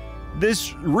 This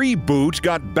reboot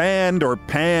got banned or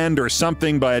panned or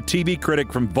something by a TV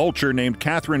critic from Vulture named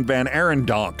Catherine Van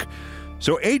Arendonk.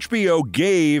 So HBO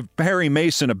gave Perry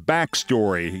Mason a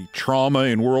backstory, trauma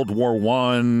in World War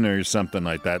I or something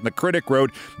like that. And the critic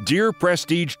wrote, "Dear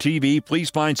Prestige TV,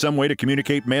 please find some way to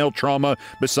communicate male trauma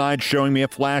besides showing me a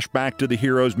flashback to the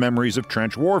hero's memories of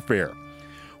trench warfare."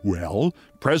 Well,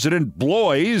 President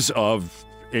Bloys of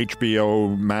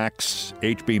HBO Max,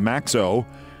 HB Maxo,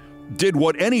 did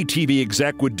what any TV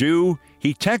exec would do.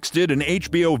 He texted an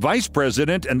HBO vice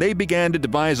president, and they began to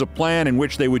devise a plan in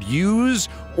which they would use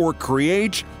or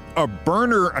create a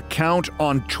burner account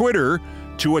on Twitter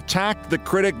to attack the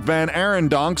critic Van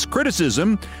Arendonk's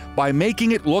criticism by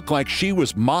making it look like she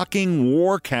was mocking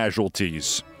war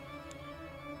casualties.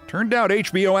 Turned out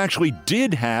HBO actually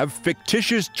did have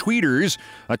fictitious tweeters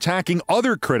attacking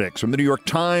other critics from the New York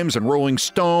Times and Rolling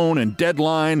Stone and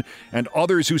Deadline and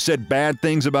others who said bad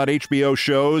things about HBO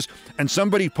shows. And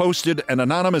somebody posted an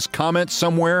anonymous comment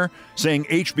somewhere saying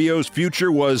HBO's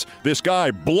future was this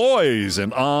guy Bloys,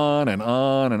 and on and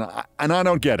on. And I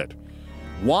don't get it.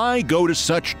 Why go to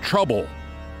such trouble?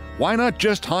 Why not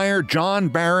just hire John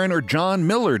Barron or John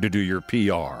Miller to do your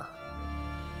PR?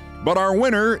 But our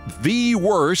winner, the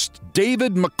worst,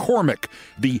 David McCormick,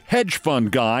 the hedge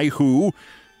fund guy who,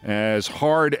 as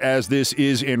hard as this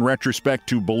is in retrospect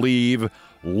to believe,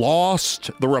 lost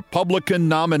the Republican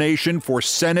nomination for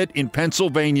Senate in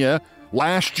Pennsylvania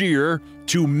last year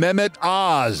to Mehmet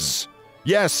Oz.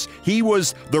 Yes, he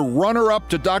was the runner-up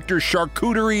to Dr.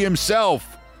 Charcuterie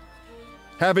himself.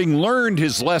 Having learned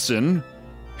his lesson,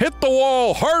 hit the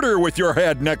wall harder with your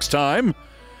head next time.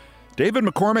 David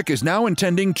McCormick is now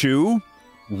intending to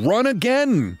run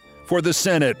again for the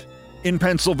Senate in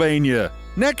Pennsylvania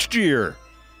next year.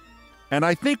 And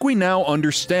I think we now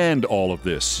understand all of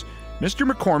this. Mr.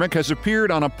 McCormick has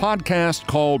appeared on a podcast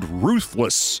called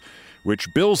Ruthless,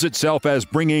 which bills itself as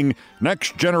bringing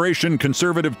next-generation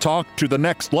conservative talk to the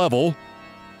next level.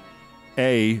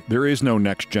 A, there is no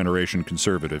next-generation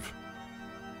conservative.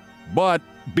 But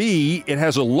B, it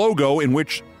has a logo in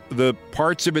which the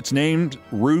parts of its name,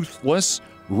 Ruthless,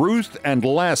 Ruth and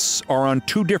Less, are on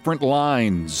two different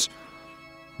lines.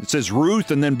 It says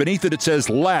Ruth, and then beneath it, it says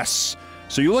Less.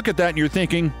 So you look at that and you're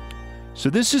thinking, so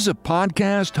this is a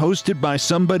podcast hosted by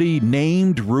somebody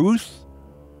named Ruth?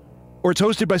 Or it's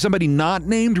hosted by somebody not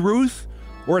named Ruth?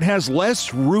 Or it has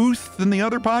less Ruth than the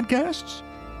other podcasts?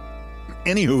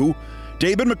 Anywho,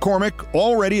 David McCormick,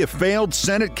 already a failed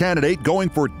Senate candidate going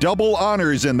for double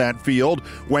honors in that field,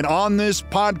 went on this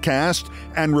podcast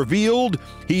and revealed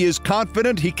he is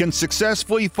confident he can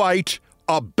successfully fight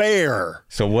a bear.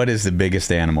 So what is the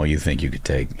biggest animal you think you could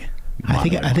take?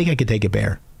 I think I could take a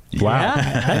bear. Wow.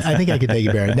 I think I could take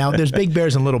a bear. Now, there's big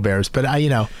bears and little bears, but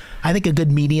I think a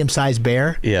good medium-sized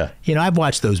bear. Yeah. I've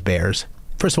watched those bears.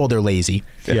 First of all, they're lazy.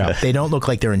 Yeah. They don't look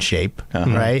like they're in shape,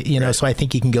 right? So I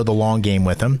think you can go the long game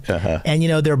with them.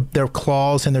 And, their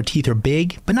claws and their teeth are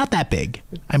big, but not that big.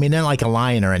 I mean, they're not like a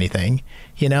lion or anything,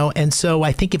 And so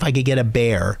I think if I could get a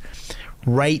bear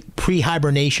right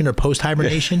pre-hibernation or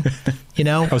post-hibernation,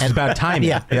 It's about time.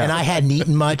 Yeah. And I hadn't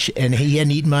eaten much, and he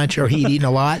hadn't eaten much, or he'd eaten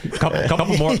a lot.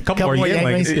 Couple more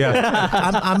younglings.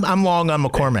 Yeah. I'm long on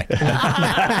McCormick.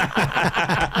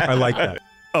 I like that.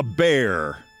 A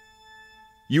bear.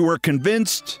 You are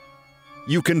convinced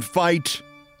you can fight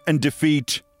and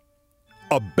defeat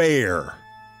a bear.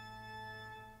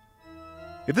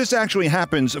 If this actually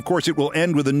happens, of course, it will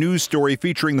end with a news story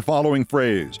featuring the following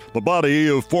phrase. The body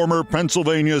of former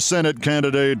Pennsylvania Senate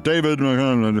candidate David...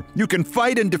 You can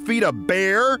fight and defeat a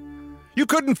bear? You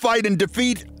couldn't fight and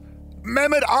defeat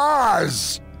Mehmet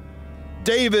Oz.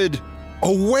 David,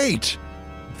 oh wait,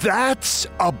 that's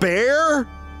a bear?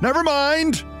 Never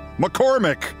mind.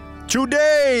 McCormick,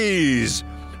 today's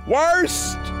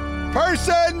worst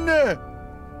person in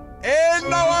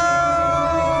the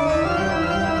world!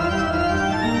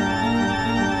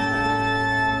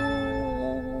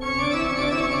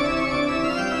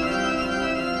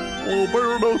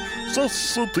 Bare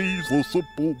necessities, the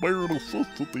simple bare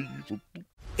necessities.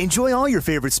 Enjoy all your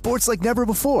favorite sports like never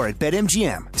before at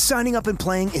BetMGM. Signing up and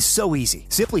playing is so easy.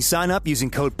 Simply sign up using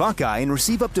code Buckeye and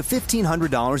receive up to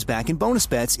 $1,500 back in bonus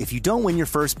bets if you don't win your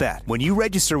first bet. When you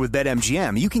register with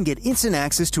BetMGM, you can get instant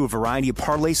access to a variety of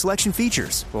parlay selection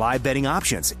features, live betting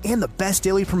options, and the best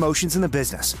daily promotions in the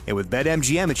business. And with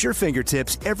BetMGM at your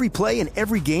fingertips, every play and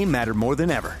every game matter more than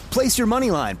ever. Place your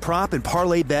moneyline, prop, and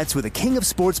parlay bets with the king of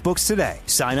sportsbooks today.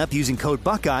 Sign up using code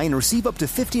Buckeye and receive up to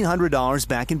 $1,500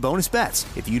 back in bonus bets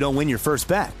if you don't win your first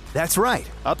bet. That's right,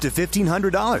 up to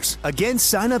 $1,500. Again,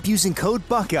 sign up using code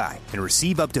Buckeye and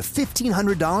receive up to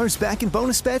 $1,500 back in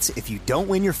bonus bets if you don't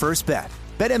win your first bet.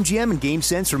 BetMGM and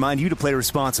GameSense remind you to play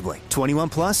responsibly. 21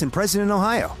 plus and present in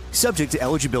Ohio. Subject to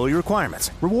eligibility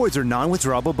requirements. Rewards are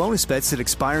non-withdrawable bonus bets that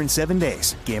expire in 7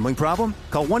 days. Gambling problem?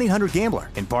 Call 1-800-GAMBLER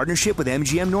in partnership with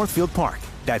MGM Northfield Park.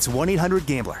 That's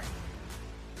 1-800-GAMBLER.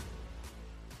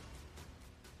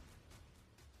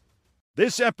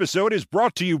 This episode is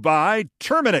brought to you by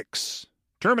Terminix.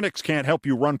 Terminix can't help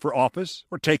you run for office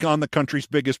or take on the country's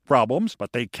biggest problems,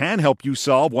 but they can help you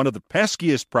solve one of the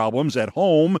peskiest problems at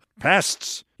home,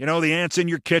 pests. You know, the ants in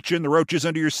your kitchen, the roaches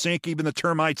under your sink, even the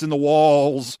termites in the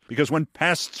walls. Because when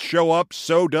pests show up,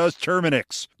 so does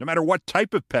Terminix. No matter what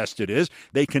type of pest it is,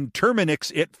 they can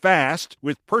Terminix it fast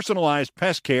with personalized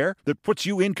pest care that puts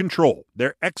you in control.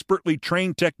 Their expertly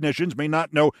trained technicians may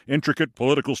not know intricate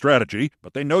political strategy,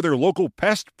 but they know their local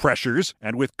pest pressures,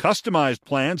 and with customized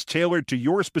plans tailored to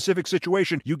your specific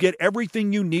situation, you get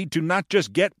everything you need to not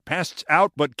just get pests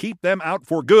out, but keep them out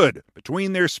for good.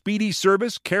 Between their speedy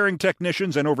service, caring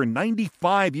technicians, and over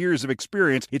 95 years of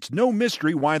experience, it's no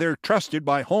mystery why they're trusted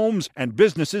by homes and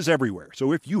businesses everywhere.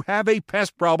 So if you have a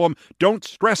pest problem, don't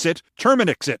stress it,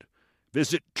 Terminix it.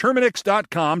 Visit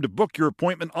Terminix.com to book your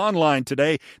appointment online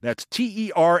today. That's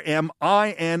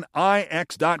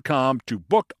TERMINIX.com to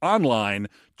book online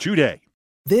today.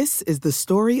 This is the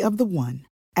story of the one.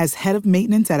 As head of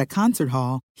maintenance at a concert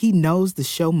hall, he knows the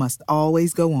show must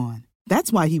always go on.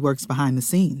 That's why he works behind the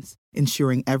scenes,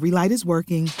 ensuring every light is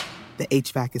working, the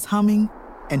HVAC is humming,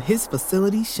 and his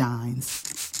facility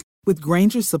shines. With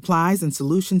Grainger's supplies and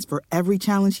solutions for every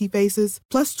challenge he faces,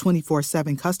 plus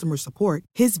 24/7 customer support,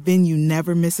 his venue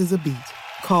never misses a beat.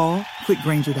 Call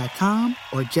quickgrainger.com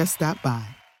or just stop by.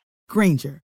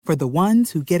 Grainger, for the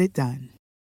ones who get it done.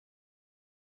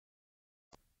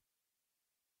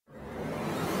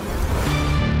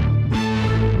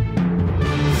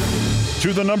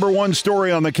 To the number one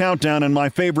story on the countdown and my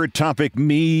favorite topic,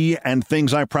 me and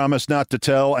things I promised not to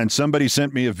tell. And somebody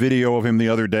sent me a video of him the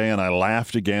other day and I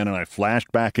laughed again and I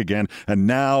flashed back again. And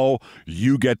now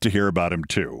you get to hear about him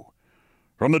too.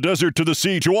 From the desert to the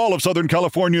sea to all of Southern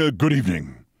California, good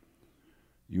evening.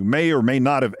 You may or may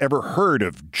not have ever heard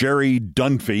of Jerry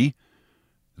Dunphy.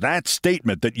 That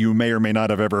statement that you may or may not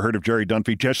have ever heard of Jerry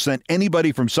Dunphy just sent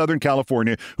anybody from Southern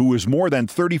California who is more than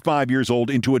 35 years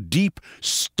old into a deep,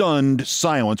 stunned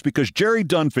silence because Jerry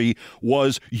Dunphy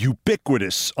was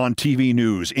ubiquitous on TV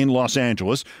news in Los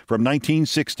Angeles from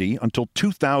 1960 until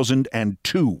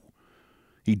 2002.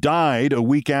 He died a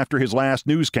week after his last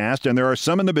newscast, and there are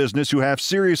some in the business who have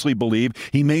seriously believed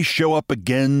he may show up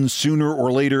again sooner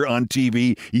or later on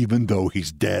TV, even though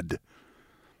he's dead.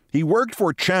 He worked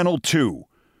for Channel 2.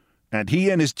 And he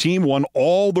and his team won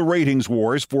all the ratings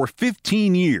wars for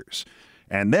 15 years.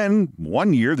 And then,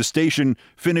 one year, the station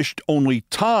finished only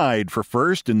tied for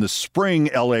first in the spring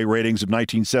L.A. ratings of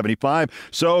 1975.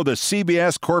 So the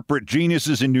CBS corporate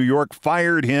geniuses in New York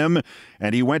fired him,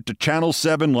 and he went to Channel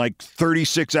 7 like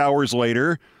 36 hours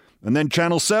later. And then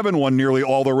Channel 7 won nearly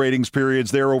all the ratings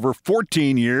periods there over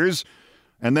 14 years.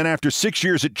 And then after 6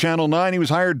 years at Channel 9, he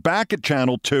was hired back at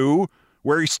Channel 2,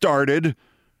 where he started,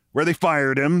 where they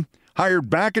fired him. Hired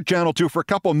back at Channel 2 for a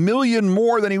couple million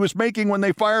more than he was making when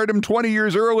they fired him 20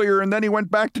 years earlier, and then he went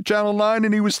back to Channel 9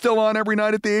 and he was still on every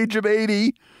night at the age of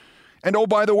 80. And oh,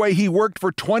 by the way, he worked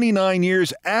for 29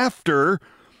 years after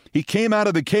he came out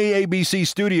of the KABC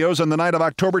studios on the night of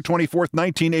October 24th,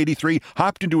 1983,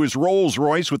 hopped into his Rolls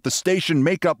Royce with the station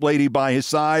makeup lady by his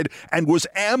side, and was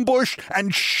ambushed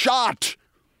and shot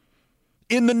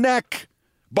in the neck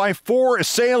by 4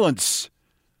 assailants,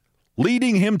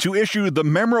 leading him to issue the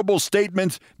memorable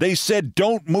statement, "They said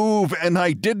don't move, and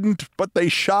I didn't, but they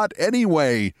shot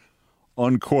anyway,"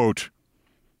 unquote.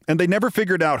 And they never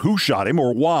figured out who shot him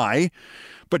or why,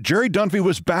 but Jerry Dunphy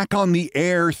was back on the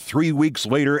air 3 weeks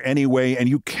later anyway, and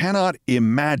you cannot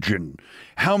imagine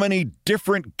how many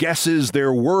different guesses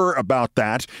there were about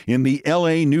that in the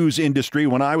LA news industry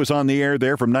when I was on the air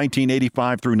there from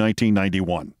 1985 through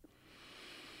 1991.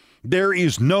 There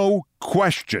is no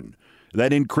question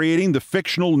that in creating the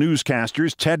fictional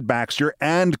newscasters Ted Baxter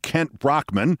and Kent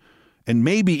Brockman, and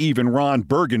maybe even Ron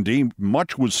Burgundy,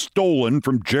 much was stolen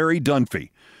from Jerry Dunphy.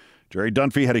 Jerry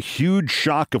Dunphy had a huge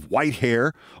shock of white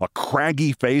hair, a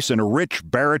craggy face, and a rich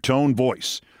baritone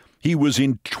voice. He was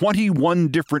in 21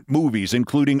 different movies,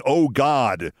 including Oh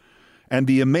God, and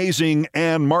the amazing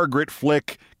Anne Margaret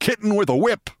flick Kitten with a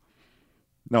Whip.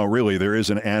 No, really, there is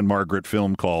an Anne Margaret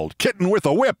film called Kitten with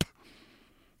a Whip.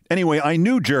 Anyway, I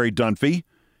knew Jerry Dunphy.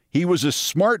 He was a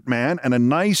smart man and a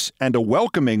nice and a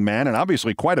welcoming man and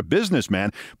obviously quite a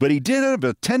businessman, but he did have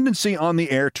a tendency on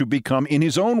the air to become, in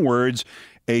his own words,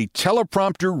 a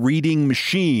teleprompter reading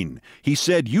machine. He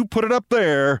said, "You put it up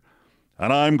there,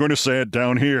 and I'm going to say it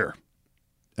down here."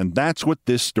 And that's what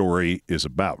this story is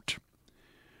about.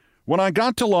 When I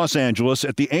got to Los Angeles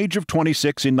at the age of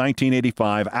 26 in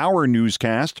 1985, our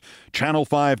newscast, Channel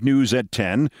 5 News at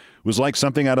 10, was like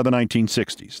something out of the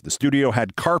 1960s. The studio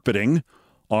had carpeting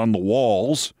on the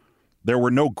walls. There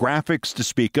were no graphics to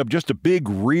speak of, just a big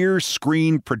rear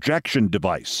screen projection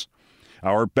device.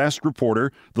 Our best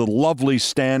reporter, the lovely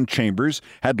Stan Chambers,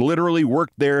 had literally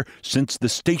worked there since the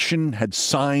station had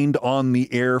signed on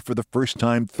the air for the first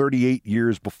time 38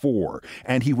 years before,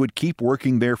 and he would keep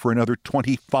working there for another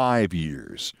 25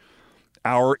 years.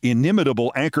 Our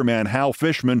inimitable anchorman Hal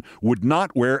Fishman would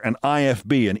not wear an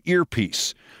IFB, an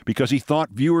earpiece, because he thought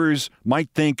viewers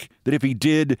might think that if he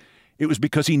did, it was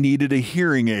because he needed a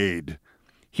hearing aid.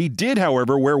 He did,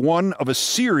 however, wear one of a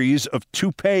series of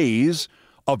toupees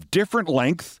of different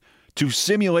length to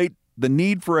simulate the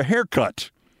need for a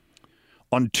haircut.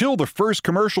 Until the first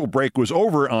commercial break was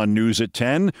over on News at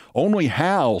 10, only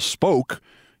Hal spoke.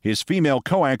 His female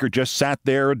co-anchor just sat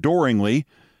there adoringly.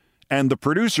 And the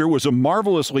producer was a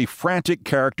marvelously frantic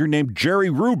character named Jerry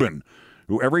Rubin,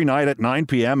 who every night at 9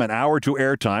 p.m., an hour to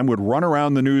airtime, would run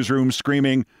around the newsroom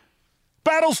screaming,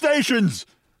 "Battle stations!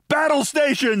 Battle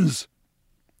stations!"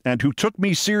 And who took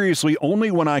me seriously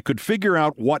only when I could figure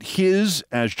out what his,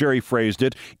 as Jerry phrased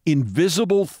it,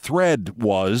 invisible thread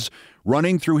was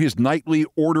running through his nightly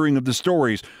ordering of the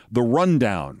stories, the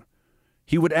rundown.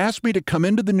 He would ask me to come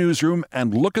into the newsroom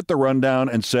and look at the rundown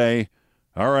and say,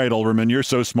 "All right, Olbermann, you're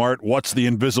so smart. What's the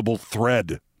invisible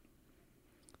thread?"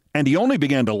 And he only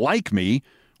began to like me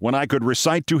when I could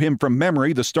recite to him from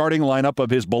memory the starting lineup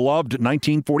of his beloved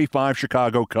 1945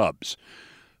 Chicago Cubs.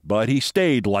 But he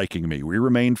stayed liking me. We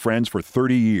remained friends for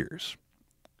 30 years.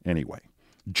 Anyway,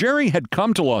 Jerry had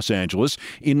come to Los Angeles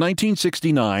in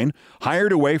 1969,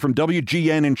 hired away from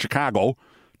WGN in Chicago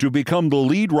to become the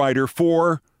lead writer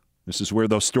for... This is where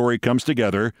the story comes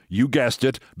together. You guessed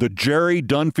it, the Jerry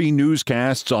Dunphy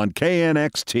newscasts on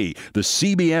KNXT, the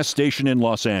CBS station in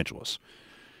Los Angeles.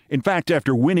 In fact,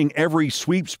 after winning every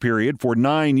sweeps period for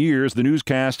 9 years, the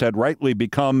newscast had rightly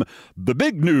become The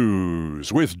Big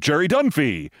News with Jerry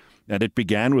Dunphy. And it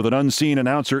began with an unseen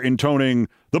announcer intoning,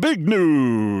 "The Big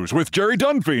News with Jerry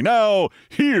Dunphy. Now,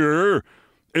 here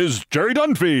is Jerry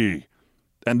Dunphy."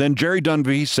 And then Jerry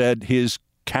Dunphy said his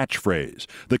catchphrase,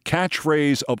 the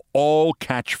catchphrase of all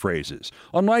catchphrases.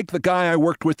 Unlike the guy I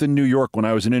worked with in New York when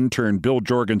I was an intern, Bill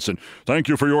Jorgensen, "Thank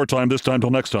you for your time this time till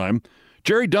next time,"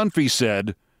 Jerry Dunphy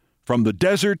said, "From the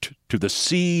desert to the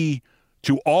sea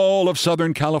to all of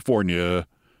Southern California,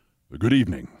 good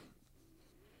evening."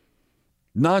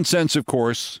 Nonsense, of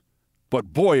course,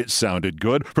 but boy, it sounded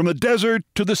good. From the desert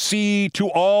to the sea to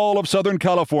all of Southern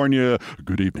California,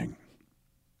 good evening.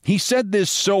 He said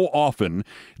this so often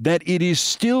that it is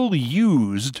still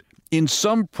used in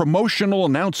some promotional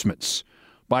announcements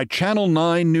by Channel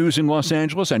 9 News in Los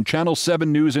Angeles and Channel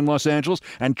 7 News in Los Angeles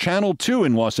and Channel 2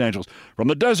 in Los Angeles. From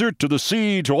the desert to the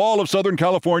sea to all of Southern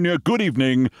California, good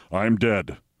evening, I'm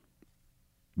dead.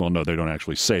 Well, no, they don't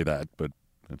actually say that, but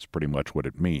that's pretty much what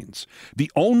it means.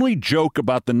 The only joke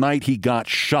about the night he got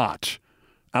shot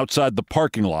outside the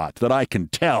parking lot that I can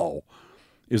tell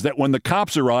is that when the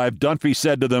cops arrived, Dunphy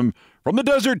said to them, "From the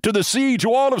desert to the sea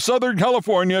to all of Southern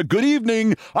California, good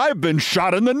evening, I've been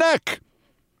shot in the neck."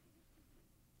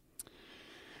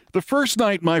 The first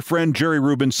night my friend Jerry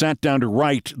Rubin sat down to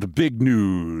write The Big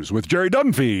News with Jerry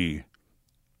Dunphy,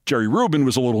 Jerry Rubin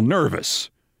was a little nervous.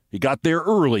 He got there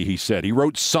early, he said. He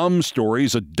wrote some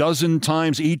stories 12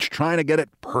 times each, trying to get it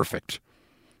perfect.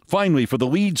 Finally, for the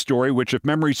lead story, which, if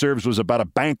memory serves, was about a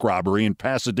bank robbery in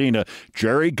Pasadena,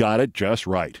 Jerry got it just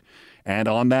right. And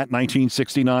on that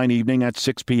 1969 evening at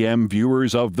 6 p.m.,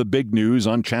 viewers of The Big News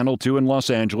on Channel 2 in Los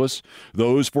Angeles,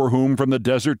 those for whom From the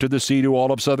Desert to the Sea to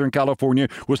all of Southern California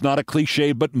was not a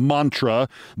cliche but mantra,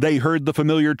 they heard the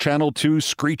familiar Channel 2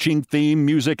 screeching theme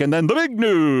music and then The Big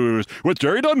News with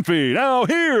Jerry Dunphy. Now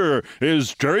here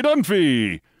is Jerry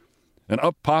Dunphy. And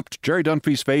up popped Jerry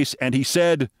Dunphy's face and he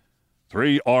said,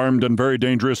 3 armed and very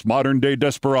dangerous modern-day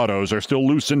desperados are still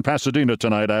loose in Pasadena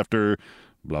tonight after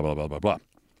blah, blah, blah, blah, blah.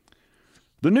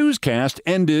 The newscast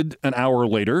ended an hour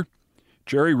later.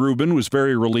 Jerry Rubin was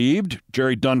very relieved.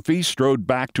 Jerry Dunphy strode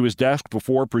back to his desk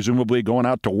before presumably going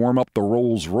out to warm up the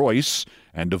Rolls Royce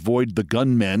and avoid the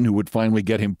gunmen who would finally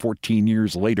get him 14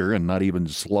 years later and not even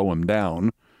slow him down.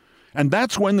 And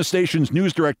that's when the station's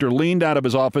news director leaned out of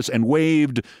his office and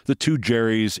waved the 2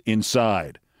 Jerrys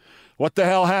inside. "What the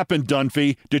hell happened,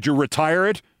 Dunphy? Did you retire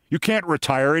it? You can't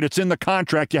retire it. It's in the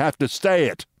contract. You have to stay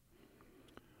it."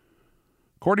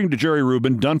 According to Jerry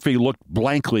Rubin, Dunphy looked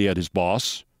blankly at his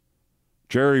boss.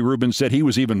 Jerry Rubin said he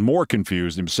was even more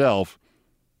confused himself.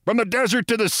 "From the desert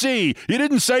to the sea. You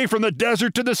didn't say from the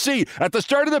desert to the sea. At the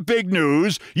start of the Big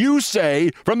News, you say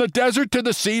from the desert to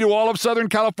the sea to all of Southern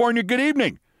California, good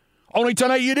evening. Only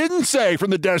tonight you didn't say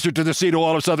from the desert to the sea to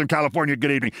all of Southern California,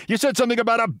 good evening. You said something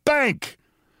about a bank.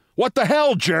 What the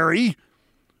hell, Jerry?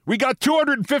 We got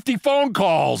 250 phone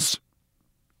calls."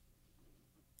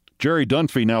 Jerry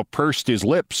Dunphy now pursed his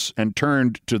lips and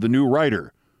turned to the new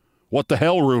writer. "What the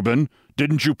hell, Rubin?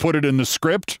 Didn't you put it in the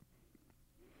script?"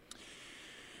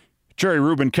 Jerry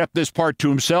Rubin kept this part to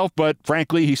himself, but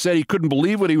frankly, he said he couldn't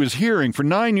believe what he was hearing. For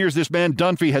 9 years, this man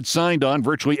Dunphy had signed on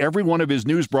virtually every one of his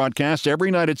news broadcasts,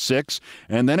 every night at 6,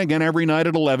 and then again every night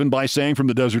at 11 by saying from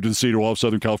the desert to the sea to all of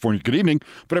Southern California, good evening.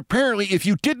 But apparently, if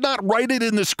you did not write it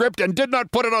in the script and did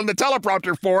not put it on the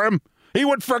teleprompter for him, he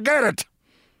would forget it.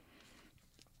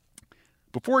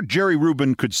 Before Jerry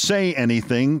Rubin could say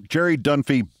anything, Jerry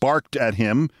Dunphy barked at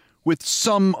him with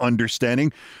some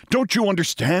understanding. "Don't you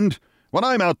understand? When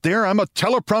I'm out there, I'm a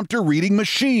teleprompter reading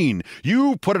machine.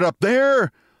 You put it up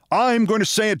there, I'm going to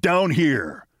say it down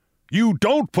here. You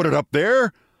don't put it up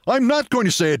there, I'm not going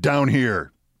to say it down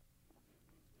here."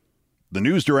 The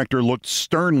news director looked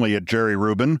sternly at Jerry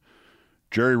Rubin.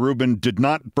 Jerry Rubin did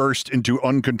not burst into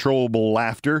uncontrollable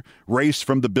laughter, race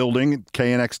from the building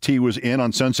KNXT was in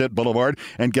on Sunset Boulevard,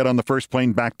 and get on the first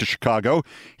plane back to Chicago.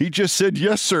 He just said,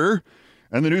 "Yes, sir."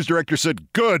 And the news director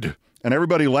said, "Good." And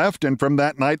everybody left, and from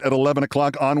that night at 11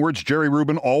 o'clock onwards, Jerry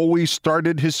Rubin always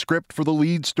started his script for the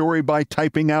lead story by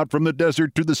typing out from the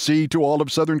desert to the sea to all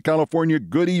of Southern California,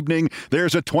 good evening.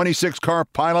 There's a 26-car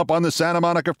pileup on the Santa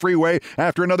Monica Freeway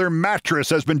after another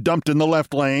mattress has been dumped in the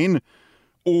left lane.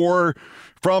 Or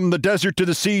from the desert to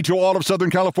the sea to all of Southern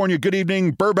California, good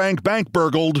evening, Burbank Bank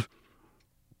burgled.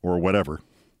 Or whatever.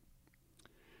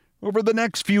 Over the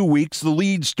next few weeks, the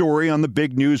lead story on the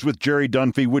big news with Jerry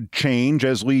Dunphy would change,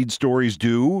 as lead stories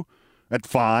do. At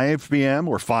 5 p.m.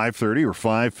 or 5:30 or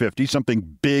 5:50,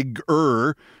 something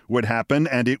bigger would happen,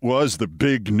 and it was the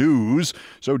big news.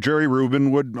 So Jerry Rubin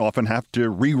would often have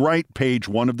to rewrite page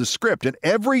 1 of the script. And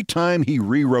every time he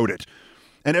rewrote it,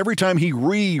 and every time he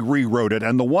rewrote it,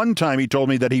 and the one time he told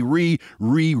me that he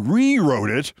rewrote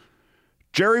it,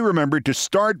 Jerry remembered to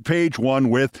start page 1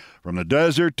 with, from the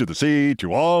desert to the sea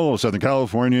to all of Southern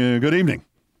California, good evening.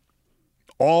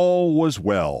 All was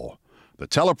well. The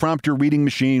teleprompter reading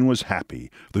machine was happy.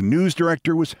 The news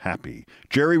director was happy.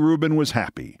 Jerry Rubin was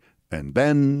happy. And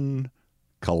then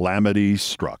calamity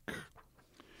struck.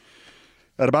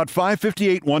 At about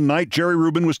 5:58 one night, Jerry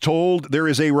Rubin was told there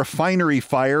is a refinery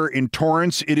fire in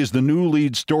Torrance. It is the new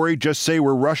lead story. Just say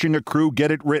we're rushing a crew.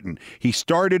 Get it written. He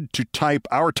started to type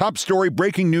our top story,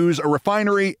 breaking news, a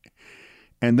refinery,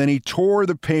 and then he tore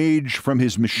the page from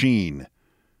his machine.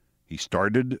 He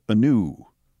started anew.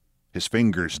 His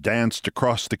fingers danced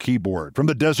across the keyboard. From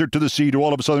the desert to the sea to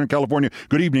all of Southern California.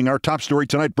 Good evening. Our top story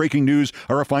tonight, breaking news.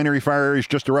 A refinery fire has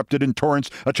just erupted in Torrance.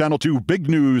 A Channel 2 Big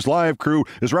News live crew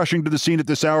is rushing to the scene at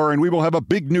this hour, and we will have a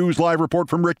big news live report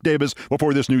from Rick Davis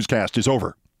before this newscast is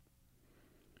over.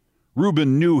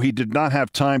 Rubin knew he did not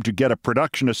have time to get a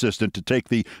production assistant to take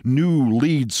the new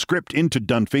lead script into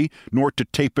Dunphy, nor to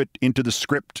tape it into the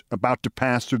script about to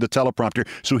pass through the teleprompter,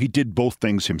 so he did both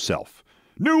things himself.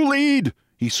 New lead!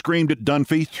 He screamed at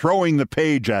Dunphy, throwing the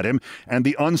page at him, and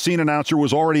the unseen announcer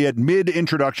was already at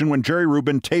mid-introduction when Jerry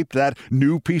Rubin taped that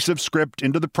new piece of script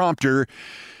into the prompter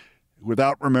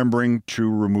without remembering to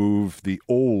remove the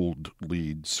old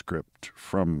lead script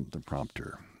from the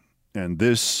prompter. And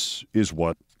this is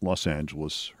what Los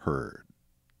Angeles heard.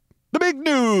 The big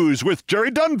news with Jerry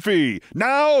Dunphy.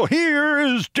 Now here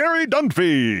is Jerry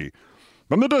Dunphy.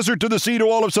 From the desert to the sea to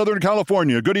all of Southern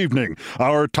California, good evening.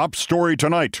 Our top story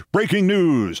tonight, breaking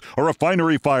news. A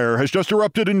refinery fire has just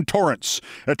erupted in Torrance.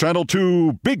 At Channel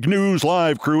 2, Big News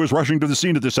Live crew is rushing to the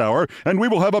scene at this hour, and we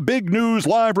will have a big news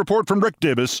live report from Rick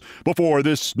Davis before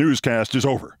this newscast is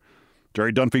over.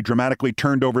 Jerry Dunphy dramatically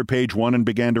turned over page 1 and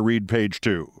began to read page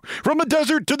 2. From the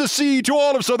desert to the sea to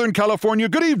all of Southern California,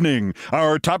 good evening.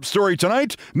 Our top story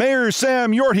tonight, Mayor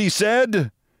Sam Yorty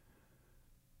said...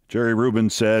 Jerry Rubin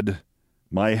said...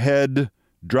 My head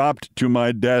dropped to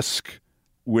my desk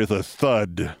with a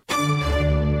thud.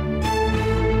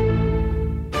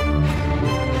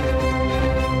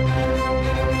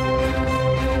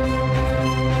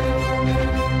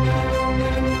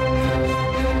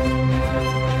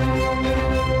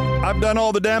 I've done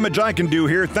all the damage I can do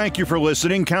here. Thank you for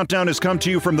listening. Countdown has come to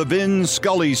you from the Vin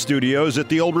Scully Studios at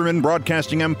the Olbermann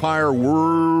Broadcasting Empire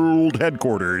World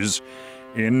Headquarters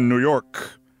in New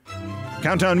York.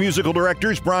 Countdown musical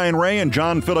directors Brian Ray and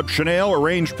John Philip Chanel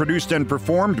arranged, produced, and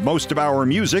performed most of our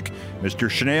music. Mr.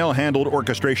 Chanel handled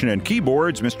orchestration and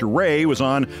keyboards. Mr. Ray was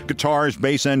on guitars,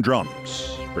 bass, and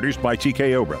drums. Produced by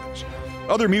TKO Brothers.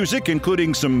 Other music,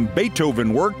 including some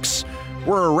Beethoven works,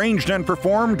 were arranged and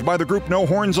performed by the group No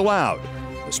Horns Allowed.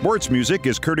 The sports music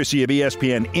is courtesy of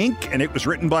ESPN Inc., and it was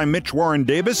written by Mitch Warren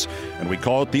Davis, and we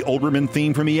call it the Olbermann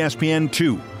theme from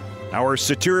ESPN2. Our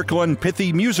satirical and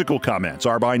pithy musical comments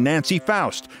are by Nancy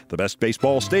Faust, the best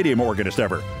baseball stadium organist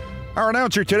ever. Our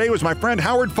announcer today was my friend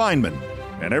Howard Feynman,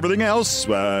 and everything else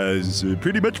was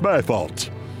pretty much my fault.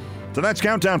 So that's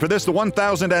Countdown for this, the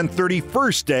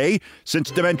 1,031st day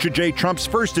since Dementia J. Trump's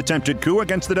first attempted coup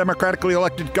against the democratically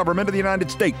elected government of the United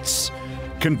States.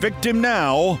 Convict him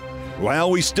now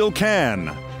while we still can.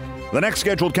 The next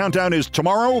scheduled countdown is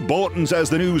tomorrow. Bulletins as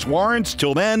the news warrants.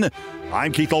 Till then,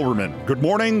 I'm Keith Olbermann. Good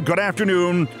morning, good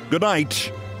afternoon, good night,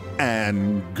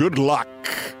 and good luck.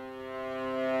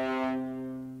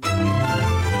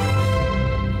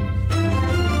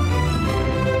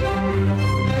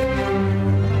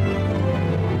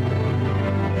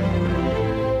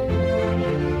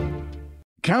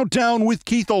 Countdown with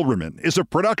Keith Olbermann is a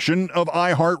production of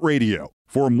iHeartRadio.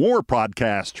 For more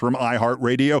podcasts from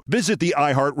iHeartRadio, visit the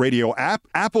iHeartRadio app,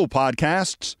 Apple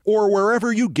Podcasts, or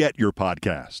wherever you get your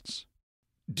podcasts.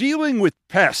 Dealing with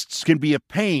pests can be a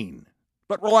pain,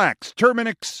 but relax,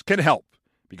 Terminix can help.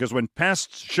 Because when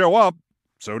pests show up,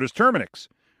 so does Terminix.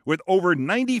 With over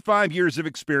 95 years of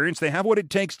experience, they have what it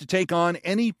takes to take on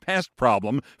any pest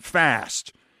problem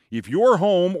fast. If your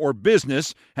home or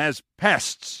business has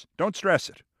pests, don't stress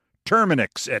it.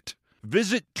 Terminix it.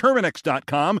 Visit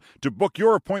Terminix.com to book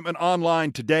your appointment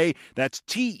online today. That's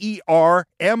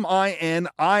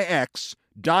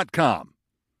TERMINIX.com.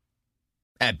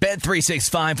 At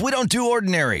Bet365, we don't do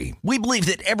ordinary. We believe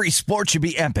that every sport should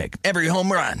be epic. Every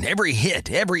home run, every hit,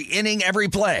 every inning, every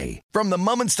play. From the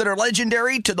moments that are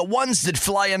legendary to the ones that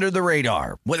fly under the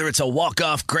radar. Whether it's a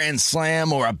walk-off grand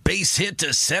slam or a base hit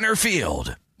to center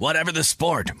field. Whatever the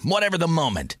sport, whatever the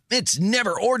moment, it's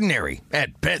never ordinary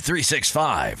at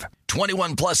Bet365.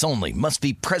 21 plus only. Must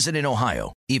be present in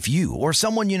Ohio. If you or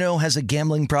someone you know has a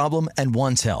gambling problem and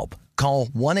wants help, call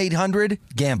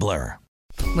 1-800-GAMBLER.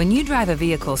 When you drive a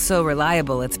vehicle so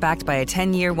reliable it's backed by a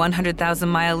 10-year,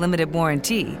 100,000-mile limited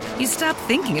warranty, you stop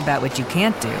thinking about what you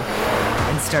can't do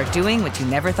and start doing what you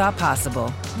never thought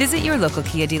possible. Visit your local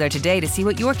Kia dealer today to see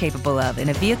what you're capable of in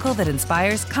a vehicle that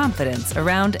inspires confidence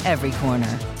around every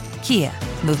corner. Kia,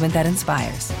 movement that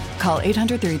inspires. Call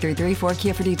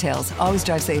 800-333-4KIA for details. Always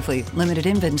drive safely. Limited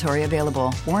inventory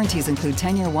available. Warranties include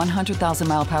 10-year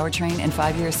 100,000-mile powertrain and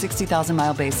 5-year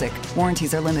 60,000-mile basic.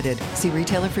 Warranties are limited. See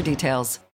retailer for details.